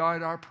you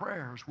guide our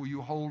prayers? Will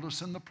you hold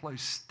us in the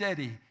place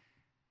steady,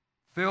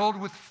 filled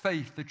with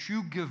faith that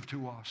you give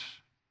to us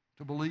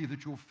to believe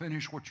that you'll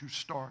finish what you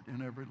start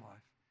in every life?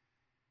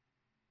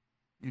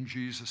 In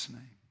Jesus'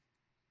 name,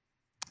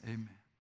 amen.